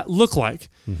of that look like?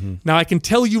 Mm-hmm. Now, I can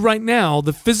tell you right now,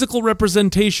 the physical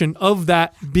representation of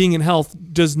that being in health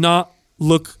does not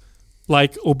look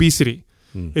like obesity.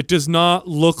 It does not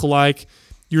look like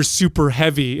you're super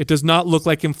heavy. It does not look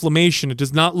like inflammation. It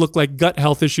does not look like gut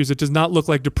health issues. It does not look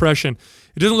like depression.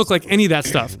 It doesn't look like any of that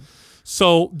stuff.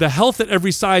 So the health at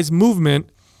every size movement,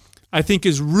 I think,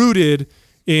 is rooted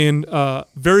in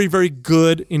very, very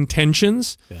good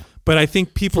intentions. Yeah. But I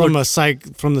think people from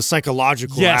the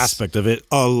psychological aspect of it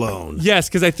alone. Yes,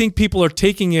 because I think people are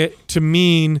taking it to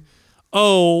mean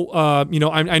I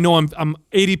know I'm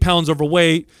 80 pounds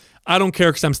overweight. I don't care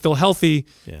because I'm still healthy.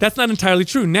 Yeah. That's not entirely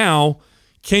true. Now,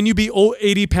 can you be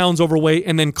 80 pounds overweight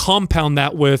and then compound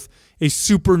that with a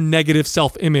super negative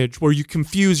self-image where you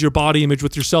confuse your body image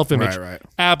with your self-image? Right.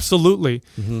 Absolutely.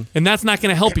 Mm-hmm. And that's not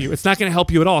going to help you. It's not going to help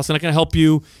you at all. It's not going to help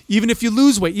you even if you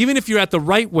lose weight, even if you're at the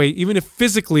right weight, even if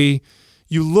physically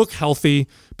you look healthy,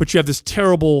 but you have this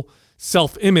terrible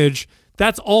self-image,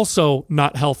 that's also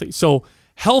not healthy. So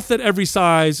health at every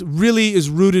size really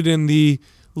is rooted in the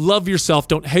love yourself,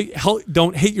 don't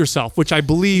hate yourself, which I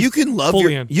believe you can love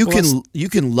you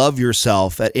can love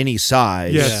yourself at any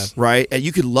size, yes. right? And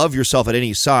you can love yourself at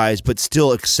any size, but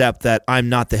still accept that I'm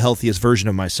not the healthiest version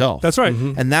of myself. That's right,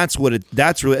 and that's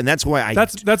why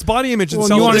that's body image. Well,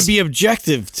 you want to be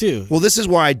objective too. Well, this is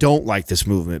why I don't like this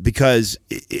movement because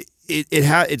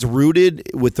it's rooted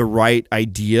with the right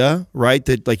idea, right?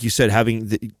 That, like you said,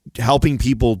 helping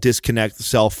people disconnect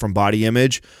self from body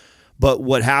image. But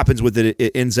what happens with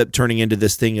it ends up turning into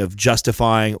this thing of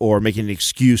justifying or making an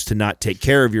excuse to not take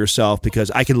care of yourself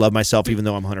because I can love myself even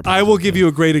though I'm 100%. I will give you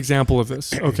a great example of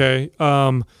this, okay?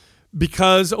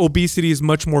 Because obesity is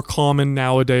much more common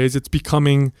nowadays, it's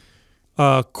becoming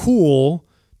cool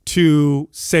to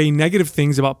say negative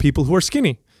things about people who are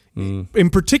skinny,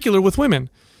 in particular with women.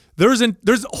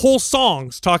 There's whole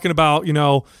songs talking about,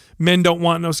 men don't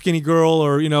want no skinny girl,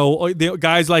 or the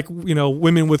guys like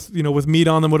women with meat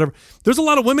on them, whatever. There's a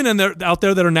lot of women out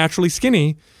there that are naturally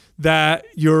skinny that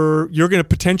you're going to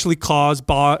potentially cause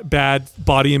bad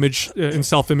body image and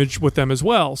self-image with them as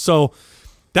well. So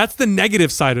that's the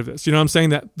negative side of this. You know what I'm saying?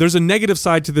 That there's a negative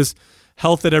side to this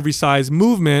health at every size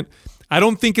movement. I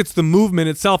don't think it's the movement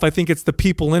itself. I think it's the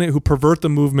people in it who pervert the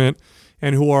movement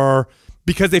and who are,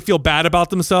 because they feel bad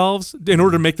about themselves, in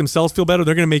order to make themselves feel better,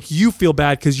 they're going to make you feel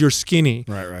bad because you're skinny,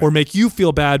 right. Or make you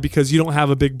feel bad because you don't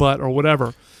have a big butt or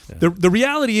whatever. Yeah. The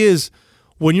reality is,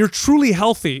 when you're truly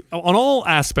healthy on all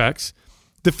aspects,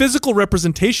 the physical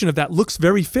representation of that looks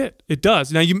very fit. It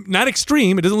does. Now, not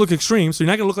extreme. It doesn't look extreme, so you're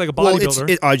not going to look like a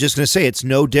bodybuilder. I was just going to say, it's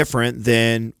no different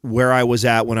than where I was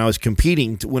at when I was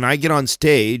competing. When I get on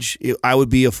stage, I would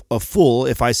be a fool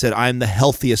if I said I'm the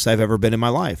healthiest I've ever been in my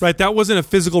life. Right. That wasn't a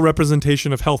physical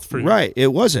representation of health for you. Right.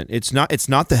 It wasn't. It's not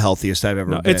the healthiest I've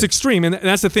ever been. It's extreme, and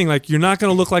that's the thing. Like, you're not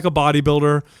going to look like a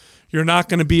bodybuilder. You're not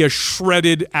going to be a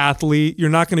shredded athlete.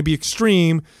 You're not going to be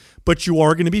extreme, but you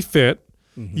are going to be fit.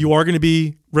 Mm-hmm. You are going to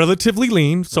be relatively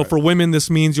lean. So for women, this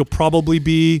means you'll probably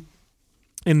be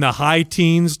in the high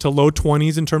teens to low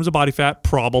 20s in terms of body fat,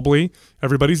 probably.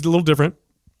 Everybody's a little different.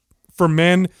 For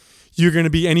men, you're going to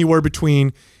be anywhere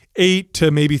between 8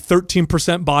 to maybe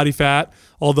 13% body fat,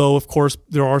 although, of course,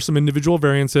 there are some individual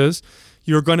variances.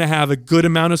 You're going to have a good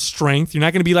amount of strength. You're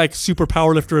not going to be like super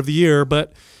power lifter of the year,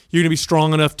 but you're going to be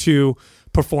strong enough to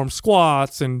perform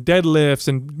squats and deadlifts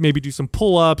and maybe do some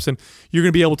pull-ups, and you're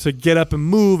going to be able to get up and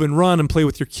move and run and play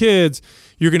with your kids.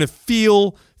 You're going to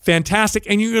feel fantastic,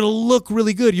 and you're going to look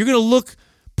really good. You're going to look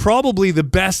probably the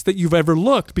best that you've ever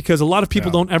looked, because a lot of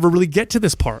people don't ever really get to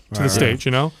this part, to the stage,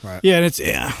 Right. Yeah, and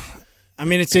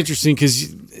it's interesting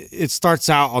because it starts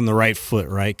out on the right foot,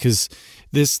 right? Because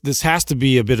this has to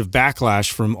be a bit of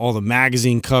backlash from all the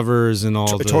magazine covers and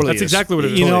all that's exactly what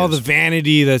it is. All the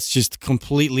vanity that's just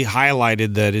completely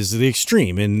highlighted that is the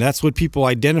extreme, and that's what people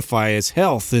identify as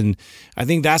health. And I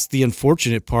think that's the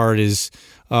unfortunate part is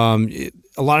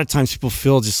a lot of times people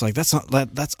feel just like that's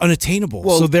unattainable.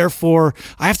 Well, so therefore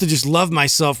I have to just love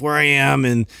myself where I am,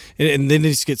 and then they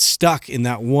just get stuck in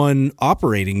that one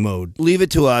operating mode. Leave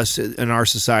it to us in our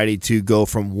society to go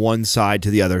from one side to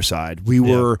the other side. We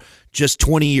were just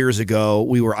 20 years ago,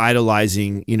 we were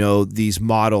idolizing, these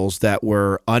models that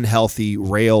were unhealthy,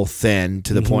 rail thin,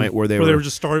 to the point where they were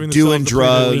just starving doing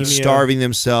themselves, drugs, starving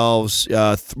themselves,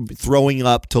 throwing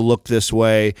up to look this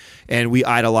way, and we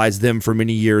idolized them for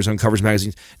many years on covers of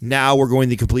magazines. Now we're going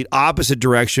the complete opposite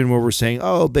direction, where we're saying,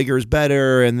 oh, bigger is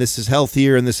better, and this is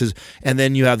healthier, and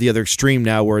then you have the other extreme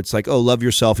now, where it's like, oh, love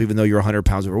yourself even though you're 100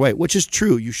 pounds overweight, which is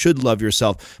true. You should love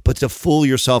yourself, but to fool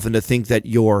yourself and to think that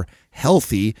you're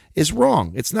healthy is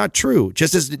wrong. It's not true.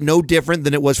 Just as no different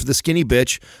than it was for the skinny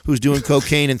bitch who's doing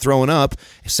cocaine and throwing up,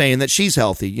 saying that she's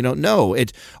healthy. No,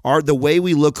 the way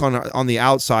we look on the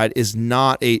outside is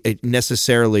not a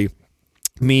necessarily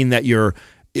mean that you're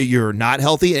not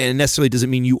healthy, and it necessarily doesn't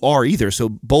mean you are either. So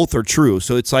both are true.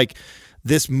 So it's like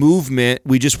this movement,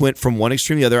 we just went from one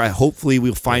extreme to the other. Hopefully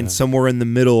we'll find somewhere in the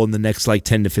middle in the next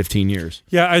 10 to 15 years.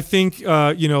 Yeah, I think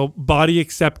body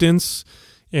acceptance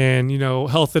and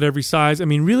health at every size. I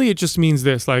mean, really, it just means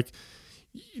this: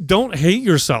 don't hate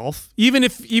yourself, even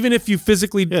if you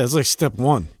physically. Yeah, it's like step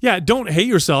one. Yeah, don't hate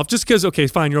yourself just because. Okay,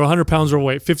 fine, you're 100 pounds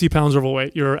overweight, 50 pounds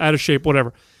overweight, you're out of shape,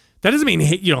 whatever. That doesn't mean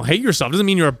you don't hate yourself. It doesn't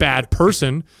mean you're a bad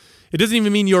person. It doesn't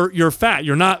even mean you're fat.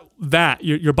 You're not that.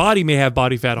 Your body may have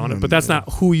body fat on it, but that's not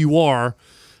who you are.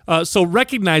 So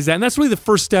recognize that, and that's really the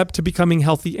first step to becoming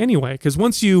healthy anyway. Because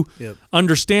once you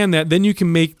understand that, then you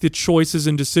can make the choices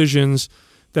and decisions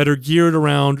that are geared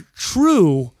around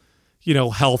true,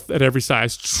 health at every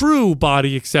size, true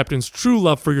body acceptance, true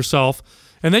love for yourself,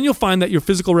 and then you'll find that your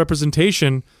physical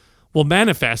representation will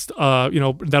manifest.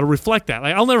 That'll reflect that.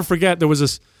 Like, I'll never forget, there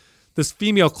was this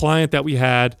female client that we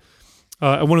had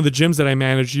at one of the gyms that I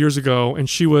managed years ago, and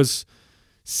she was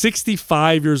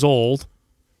 65 years old.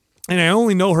 And I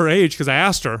only know her age because I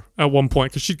asked her at one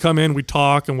point, because she'd come in, we'd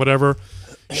talk and whatever.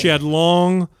 She had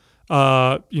long,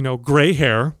 gray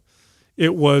hair.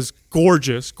 It was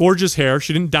gorgeous hair.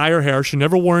 She didn't dye her hair. She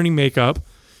never wore any makeup.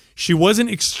 She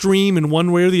wasn't extreme in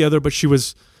one way or the other, but she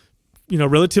was,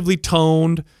 relatively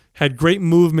toned, had great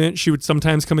movement. She would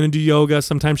sometimes come in and do yoga.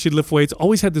 Sometimes she'd lift weights.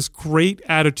 Always had this great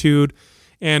attitude.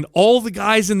 And all the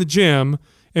guys in the gym,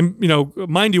 and,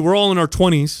 mind you, we're all in our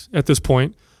 20s at this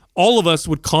point. All of us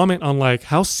would comment on like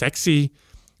how sexy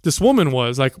this woman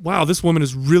was. Like, wow, this woman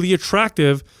is really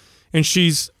attractive, and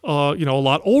she's a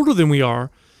lot older than we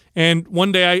are. And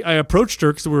one day I approached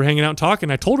her because we were hanging out and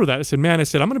talking. I told her that. I said, man, I'm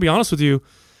going to be honest with you.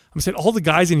 I said, all the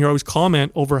guys in here always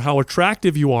comment over how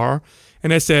attractive you are.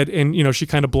 And I said, and she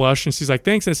kind of blushed and she's like,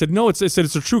 thanks. And I said, no, it's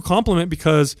a true compliment,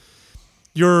 because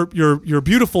you're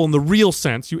beautiful in the real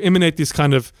sense. You emanate this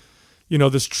kind of,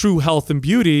 this true health and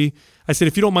beauty. I said,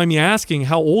 if you don't mind me asking,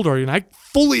 how old are you? And I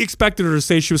fully expected her to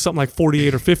say she was something like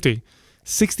 48 or 50.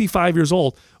 65 years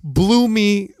old.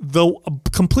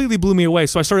 Completely blew me away.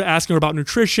 So I started asking her about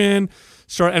nutrition,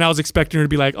 and I was expecting her to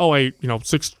be like, oh, I eat,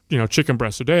 6, chicken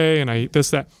breasts a day, and I eat this,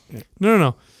 that.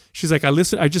 No. She's like, I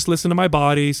just listen to my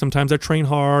body. Sometimes I train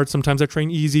hard. Sometimes I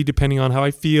train easy, depending on how I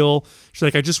feel. She's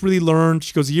like, I just really learned.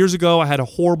 She goes, years ago, I had a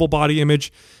horrible body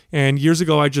image. And years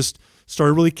ago, I just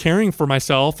started really caring for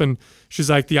myself. And she's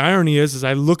like, the irony is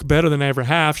I look better than I ever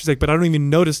have. She's like, but I don't even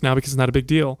notice now because it's not a big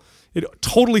deal. It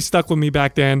totally stuck with me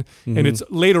back then. Mm-hmm. And it's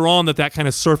later on that kind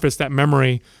of surfaced, that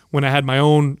memory, when I had my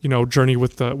own, journey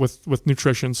with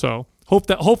nutrition. So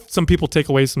hope some people take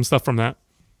away some stuff from that.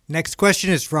 Next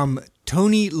question is from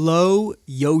Tony Lowe.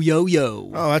 Yo.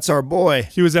 Oh, that's our boy.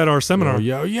 He was at our seminar.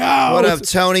 Yo. What up,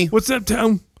 Tony? What's up,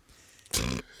 Tom?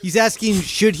 He's asking,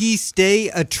 should he stay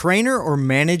a trainer or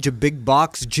manage a big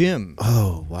box gym?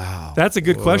 Oh, wow. That's a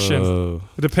good question.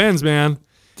 It depends, man.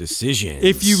 Decisions.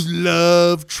 If you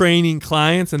love training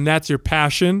clients and that's your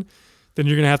passion, then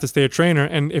you're going to have to stay a trainer.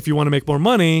 And if you want to make more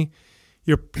money,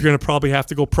 you're going to probably have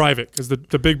to go private, because the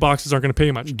big boxes aren't going to pay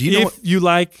you much. Do you know if you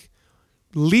like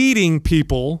leading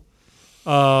people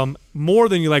more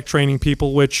than you like training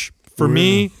people, which for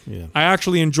me, I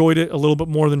actually enjoyed it a little bit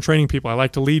more than training people. I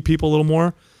like to lead people a little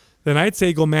more. Then I'd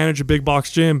say go manage a big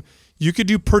box gym. You could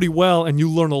do pretty well, and you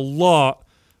learn a lot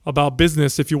about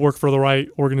business if you work for the right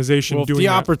organization. Well, the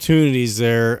opportunities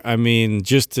there, I mean,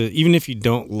 even if you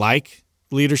don't like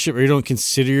leadership or you don't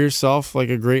consider yourself like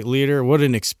a great leader, what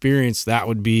an experience that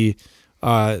would be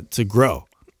to grow.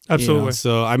 Absolutely.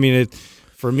 So, I mean,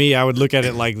 for me, I would look at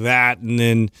it like that. And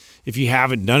then if you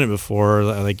haven't done it before,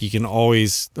 like, you can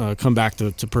always come back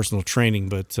to personal training.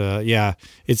 But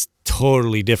it's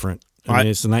totally different. I mean,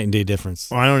 it's a night and day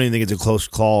difference. I don't even think it's a close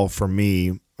call for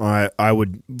me. I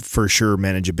would for sure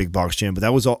manage a big box gym, but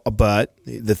that was all. But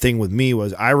the thing with me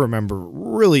was, I remember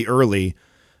really early,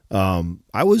 I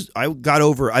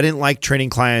didn't like training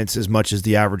clients as much as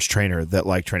the average trainer that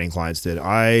liked training clients did.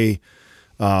 I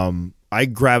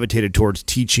gravitated towards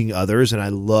teaching others, and I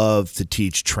love to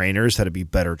teach trainers how to be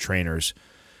better trainers.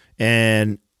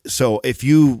 And so if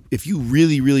you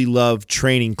really, really love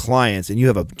training clients and you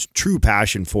have a true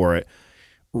passion for it,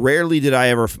 rarely did I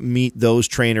ever meet those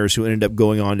trainers who ended up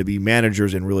going on to be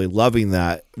managers and really loving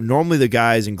that. Normally the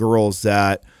guys and girls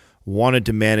that wanted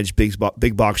to manage big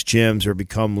box gyms or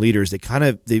become leaders,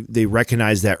 they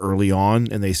recognized that early on,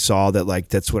 and they saw that, like,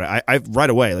 that's what I right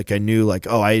away, like, I knew, like,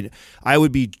 oh, I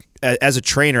would be, as a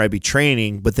trainer, I'd be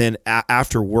training, but then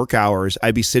after work hours,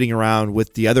 I'd be sitting around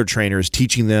with the other trainers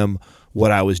teaching them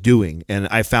what I was doing. And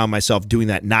I found myself doing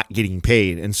that, not getting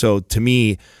paid. And so to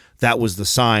me, that was the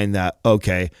sign that,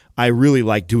 okay, I really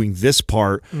like doing this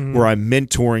part where I'm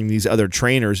mentoring these other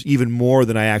trainers even more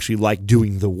than I actually like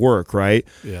doing the work, right?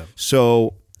 Yeah.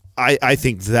 So I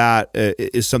think that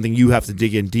is something you have to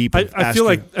dig in deep. I feel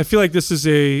like this is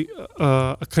a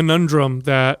conundrum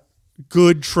that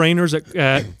good trainers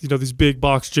at these big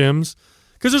box gyms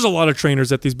because there's a lot of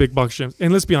trainers at these big box gyms,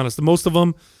 and let's be honest, most of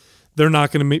them, they're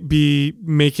not going to be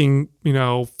making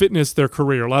fitness their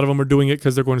career. A lot of them are doing it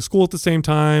because they're going to school at the same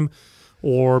time,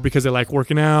 or because they like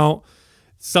working out.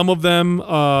 Some of them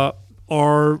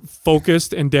are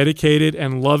focused and dedicated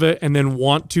and love it, and then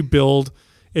want to build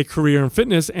a career in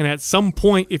fitness. And at some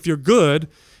point, if you're good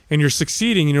and you're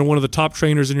succeeding and you're one of the top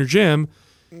trainers in your gym,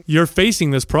 you're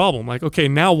facing this problem. Like, okay,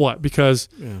 now what? Because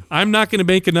I'm not going to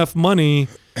make enough money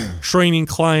training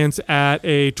clients at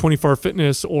a 24 Hour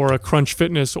Fitness or a Crunch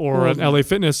Fitness or an LA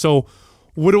Fitness. So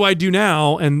what do I do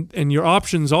now? And your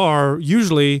options are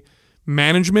usually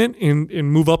management and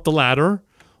move up the ladder,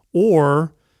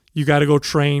 or you got to go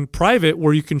train private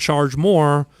where you can charge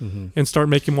more and start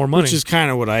making more money. Which is kind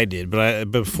of what I did.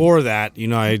 But before that,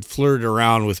 I flirted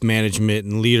around with management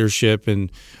and leadership,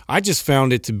 and I just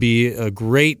found it to be a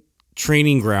great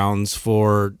training grounds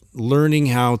for learning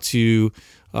how to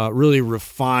really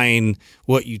refine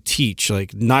what you teach,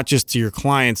 like not just to your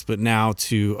clients, but now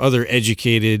to other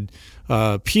educated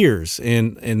peers.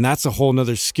 And that's a whole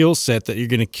nother skill set that you're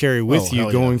going to carry with you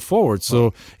going forward.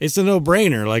 So it's a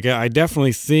no-brainer. Like, I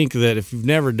definitely think that if you've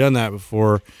never done that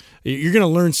before, you're going to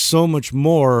learn so much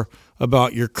more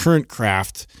about your current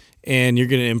craft, and you're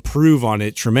going to improve on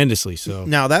it tremendously. So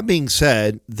now, that being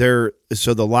said, the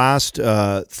last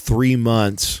 3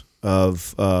 months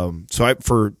of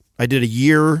I did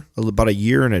about a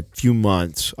year and a few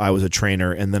months. I was a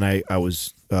trainer, and then I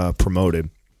was promoted.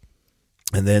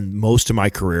 And then most of my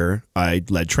career, I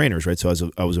led trainers, right?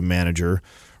 So I was a manager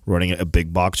running a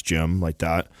big box gym like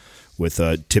that with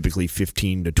typically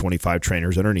 15 to 25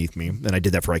 trainers underneath me. And I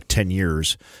did that for like 10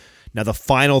 years. Now, the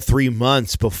final 3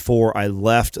 months before I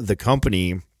left the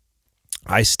company,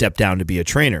 I stepped down to be a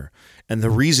trainer. And the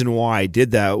reason why I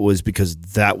did that was because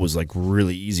that was like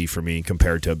really easy for me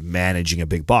compared to managing a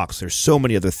big box. There's so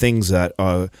many other things that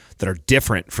are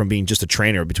different from being just a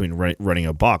trainer between running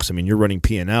a box. I mean, you're running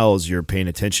P&Ls, you're paying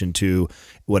attention to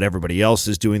what everybody else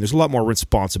is doing. There's a lot more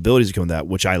responsibilities that come with that,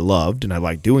 which I loved, and I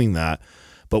liked doing that.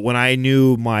 But when I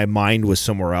knew my mind was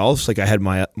somewhere else, like I had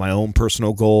my own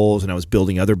personal goals and I was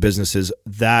building other businesses,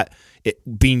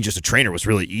 being just a trainer was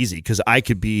really easy because I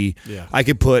could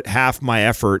put half my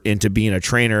effort into being a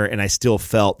trainer, and I still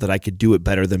felt that I could do it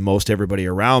better than most everybody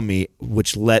around me,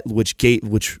 which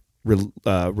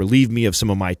relieved me of some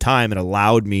of my time and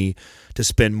allowed me to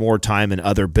spend more time in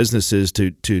other businesses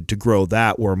to grow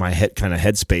that where my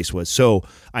headspace was. So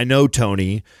I know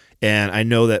Tony. And I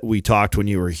know that we talked when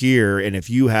you were here, and if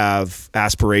you have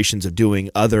aspirations of doing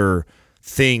other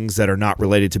things that are not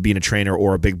related to being a trainer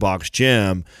or a big box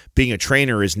gym, being a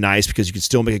trainer is nice because you can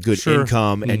still make a good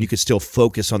income and you can still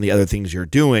focus on the other things you're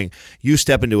doing. You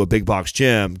step into a big box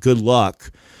gym, good luck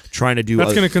trying to do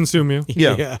that's going to consume you.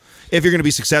 Yeah. If you're going to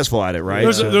be successful at it, right?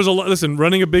 There's a lot. Listen,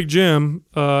 running a big gym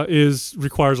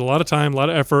requires a lot of time, a lot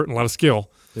of effort, and a lot of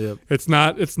skill. Yep. It's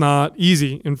not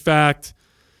easy. In fact,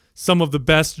 some of the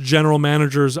best general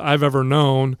managers I've ever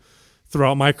known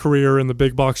throughout my career in the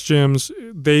big box gyms,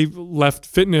 they've left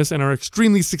fitness and are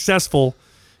extremely successful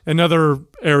in other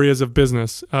areas of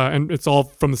business. And it's all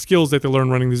from the skills that they learn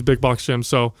running these big box gyms.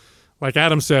 So like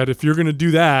Adam said, if you're going to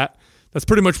do that, that's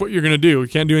pretty much what you're going to do. You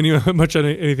can't do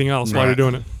anything else while you're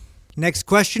doing it. Next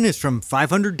question is from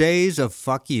 500 Days of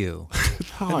Fuck You.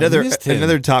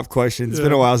 Another top question. It's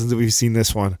been a while since we've seen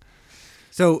this one.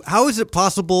 So, how is it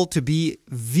possible to be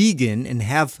vegan and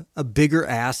have a bigger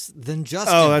ass than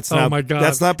Justin? Oh my God.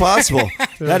 That's not possible.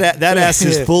 that ass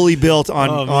is fully built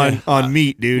on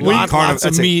meat, dude. Lots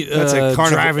of meat. That's a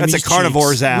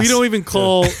carnivore's ass. We don't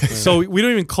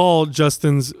even call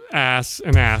Justin's ass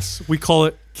an ass. We call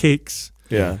it cakes.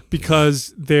 Yeah,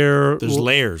 because there's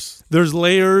layers. There's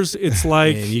layers. It's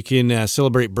like and you can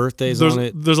celebrate birthdays on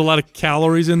it. There's a lot of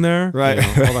calories in there, right?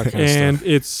 All that kind and of stuff.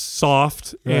 It's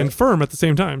soft and firm at the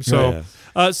same time. So,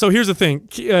 so here's the thing.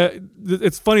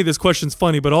 It's funny. This question's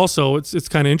funny, but also it's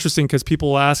kind of interesting because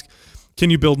people ask, "Can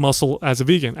you build muscle as a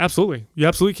vegan?" Absolutely, you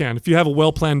absolutely can. If you have a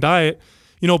well-planned diet,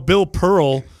 Bill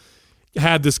Pearl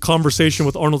had this conversation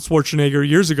with Arnold Schwarzenegger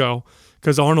years ago.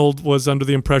 Because Arnold was under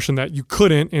the impression that you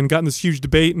couldn't and got in this huge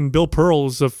debate, and Bill Pearl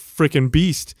is a freaking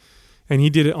beast, and he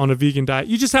did it on a vegan diet.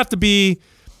 You just have to be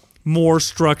more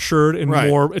structured and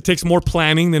it takes more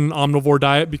planning than an omnivore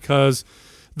diet because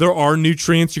there are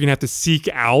nutrients you're going to have to seek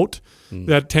out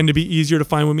that tend to be easier to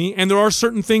find with meat. And there are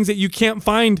certain things that you can't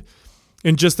find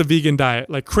in just a vegan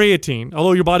diet, like creatine.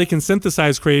 Although your body can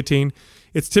synthesize creatine,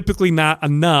 it's typically not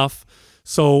enough.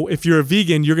 So if you're a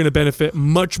vegan, you're going to benefit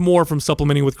much more from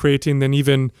supplementing with creatine than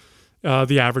even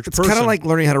the average It's person. kind of like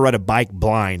learning how to ride a bike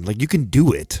blind. Like you can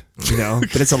do it,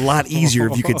 but it's a lot easier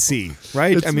if you could see,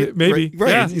 right? It's- maybe.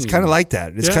 right. Yeah. It's kind of like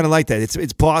that. It's Yeah. kind of like that.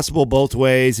 It's possible both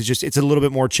ways. It's a little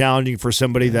bit more challenging for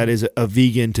somebody that is a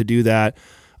vegan to do that.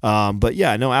 But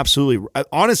yeah, no, absolutely.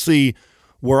 Honestly,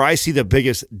 where I see the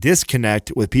biggest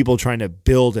disconnect with people trying to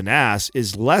build an ass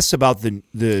is less about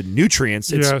the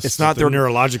nutrients. It's not the their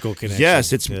neurological connection.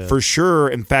 Yes, it's for sure.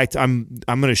 In fact, I'm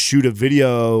going to shoot a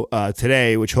video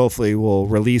today, which hopefully will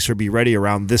release or be ready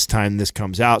around this time this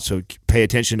comes out. So pay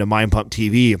attention to Mind Pump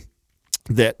TV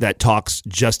that talks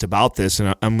just about this,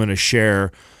 and I'm going to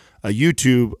share a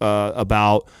YouTube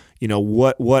about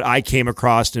what I came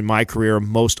across in my career.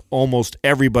 Almost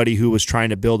everybody who was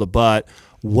trying to build a butt,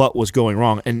 what was going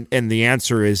wrong, and the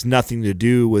answer is nothing to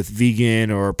do with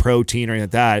vegan or protein or anything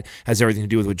like that. It has everything to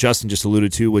do with what Justin just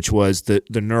alluded to, which was the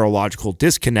neurological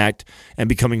disconnect and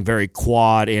becoming very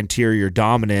quad anterior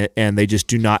dominant, and they just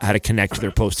do not how to connect to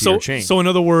their posterior chain. So in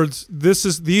other words,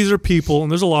 these are people,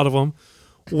 and there's a lot of them,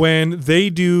 when they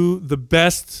do the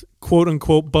best quote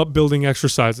unquote butt building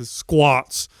exercises,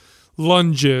 squats,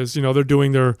 lunges, they're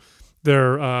doing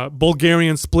their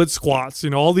Bulgarian split squats,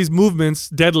 all these movements,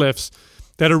 deadlifts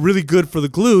that are really good for the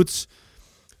glutes.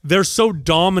 They're so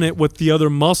dominant with the other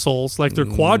muscles, like their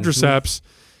quadriceps,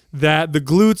 that the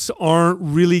glutes aren't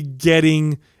really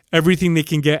getting everything they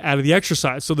can get out of the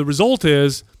exercise. So the result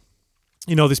is,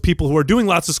 these people who are doing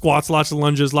lots of squats, lots of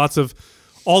lunges, lots of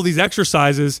all these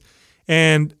exercises,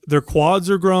 and their quads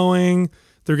are growing,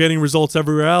 they're getting results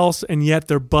everywhere else, and yet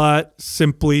their butt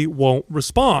simply won't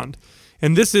respond.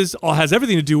 And this has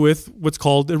everything to do with what's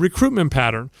called a recruitment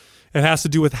pattern. It has to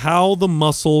do with how the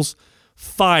muscles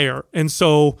fire. And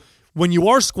so when you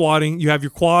are squatting, you have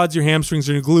your quads, your hamstrings,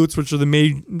 and your glutes, which are the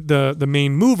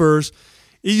main movers.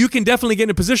 You can definitely get in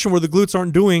a position where the glutes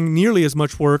aren't doing nearly as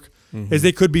much work as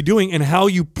they could be doing. And how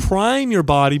you prime your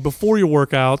body before your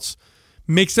workouts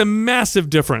makes a massive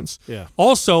difference. Yeah.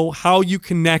 Also, how you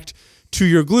connect to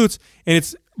your glutes. And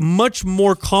it's much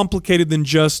more complicated than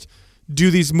just do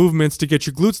these movements to get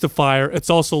your glutes to fire. It's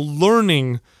also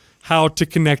learning how to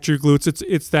connect your glutes.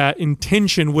 It's that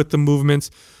intention with the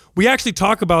movements. We actually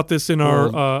talk about this in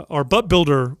our butt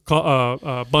builder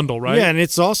bundle, right? Yeah, and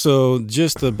it's also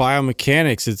just the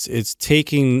biomechanics. It's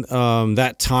taking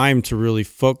that time to really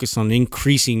focus on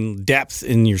increasing depth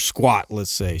in your squat,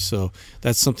 let's say. So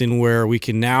that's something where we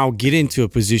can now get into a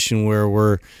position where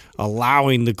we're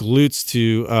allowing the glutes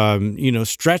to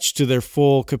stretch to their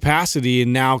full capacity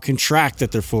and now contract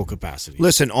at their full capacity.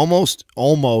 Listen, almost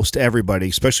everybody,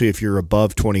 especially if you're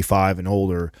above 25 and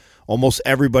older, almost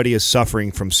everybody is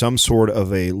suffering from some sort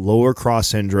of a lower cross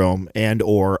syndrome and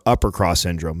or upper cross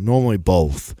syndrome, normally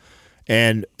both.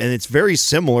 And it's very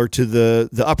similar to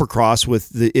the upper cross with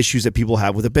the issues that people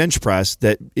have with a bench press,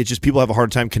 that it's just people have a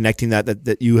hard time connecting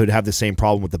that you would have the same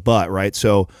problem with the butt, right?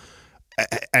 So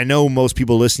I know most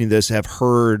people listening to this have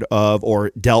heard of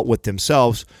or dealt with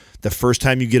themselves the first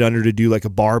time you get under to do like a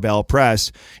barbell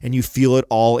press and you feel it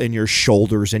all in your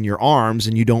shoulders and your arms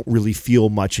and you don't really feel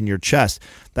much in your chest.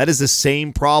 That is the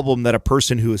same problem that a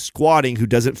person who is squatting who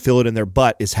doesn't feel it in their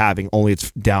butt is having, only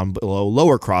it's down below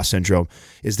lower cross syndrome.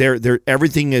 Is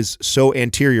everything is so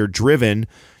anterior driven.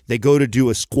 They go to do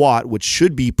a squat, which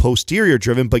should be posterior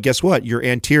driven, but guess what? Your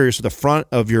anterior, so the front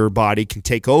of your body can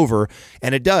take over,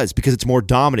 and it does because it's more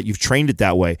dominant. You've trained it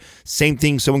that way. Same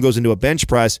thing, someone goes into a bench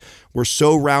press, we're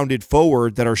so rounded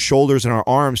forward that our shoulders and our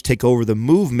arms take over the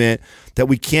movement that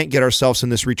we can't get ourselves in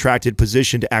this retracted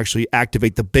position to actually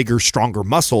activate the bigger, stronger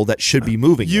muscle that should be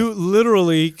moving. You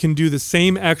literally can do the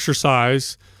same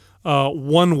exercise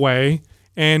one way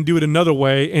and do it another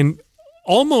way, and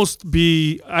almost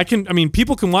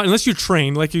people can watch, unless you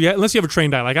train, unless you have a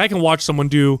trained eye. Like I can watch someone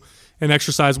do an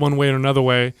exercise one way or another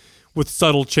way with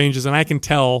subtle changes, and I can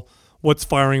tell what's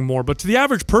firing more. But to the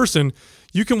average person,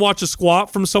 you can watch a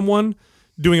squat from someone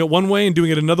doing it one way and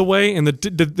doing it another way, and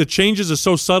the changes are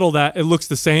so subtle that it looks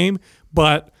the same.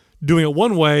 But doing it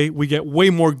one way, we get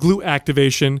way more glute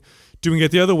activation. Doing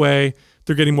it the other way,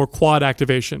 they're getting more quad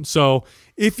activation. So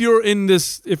if you're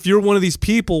one of these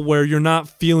people where you're not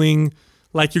feeling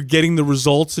like you're getting the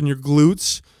results in your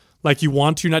glutes like you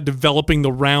want to, you're not developing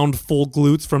the round, full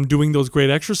glutes from doing those great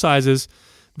exercises,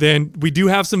 then we do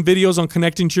have some videos on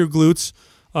connecting to your glutes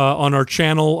on our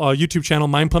channel, YouTube channel,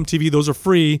 Mind Pump TV. Those are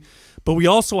free. But we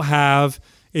also have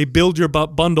a Build Your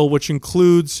Butt bundle, which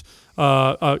includes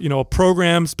a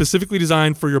program specifically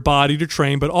designed for your body to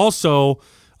train, but also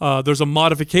there's a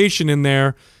modification in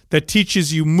there that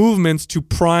teaches you movements to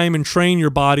prime and train your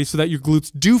body so that your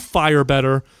glutes do fire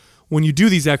better when you do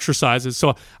these exercises.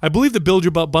 So I believe the Build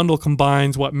Your Butt bundle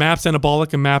combines MAPS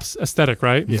Anabolic and MAPS Aesthetic,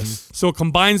 right? Yes. So it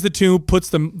combines the two, puts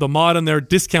the mod in there,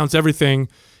 discounts everything,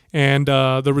 and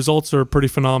the results are pretty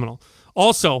phenomenal.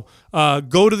 Also,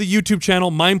 go to the YouTube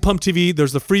channel, Mind Pump TV.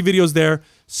 There's the free videos there.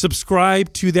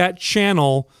 Subscribe to that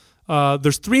channel.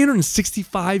 There's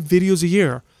 365 videos a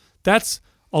year. That's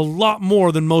a lot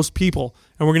more than most people,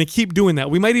 and we're going to keep doing that.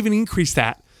 We might even increase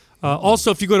that. Also,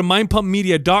 if you go to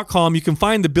mindpumpmedia.com, you can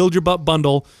find the Build Your Butt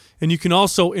bundle, and you can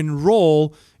also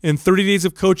enroll in 30 days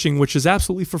of coaching, which is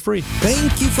absolutely for free.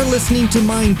 Thank you for listening to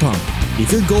Mind Pump.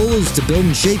 If your goal is to build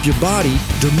and shape your body,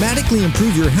 dramatically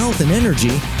improve your health and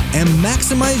energy, and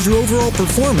maximize your overall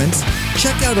performance,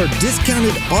 check out our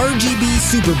discounted RGB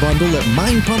Super Bundle at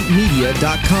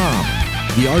mindpumpmedia.com.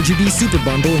 The RGB Super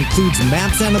Bundle includes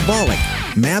MAPS Anabolic,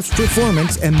 MAPS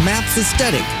Performance, and MAPS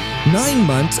Aesthetic. 9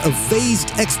 months of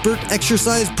phased expert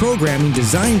exercise programming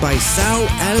designed by Sal,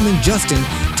 Adam, and Justin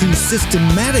to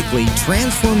systematically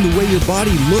transform the way your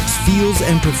body looks, feels,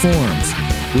 and performs.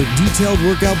 With detailed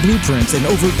workout blueprints and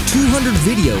over 200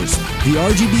 videos, the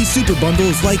RGB Super Bundle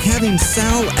is like having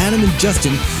Sal, Adam, and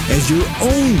Justin as your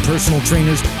own personal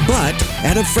trainers, but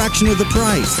at a fraction of the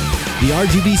price. The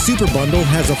RGB Super Bundle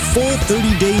has a full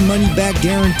 30-day money-back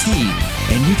guarantee,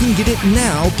 and you can get it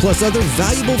now plus other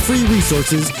valuable free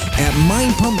resources at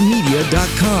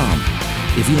mindpumpmedia.com.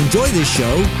 If you enjoy this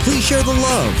show, please share the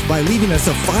love by leaving us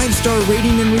a 5-star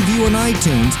rating and review on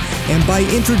iTunes and by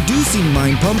introducing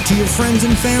Mind Pump to your friends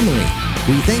and family.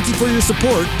 We thank you for your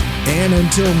support, and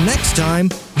until next time,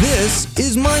 this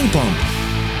is Mind Pump.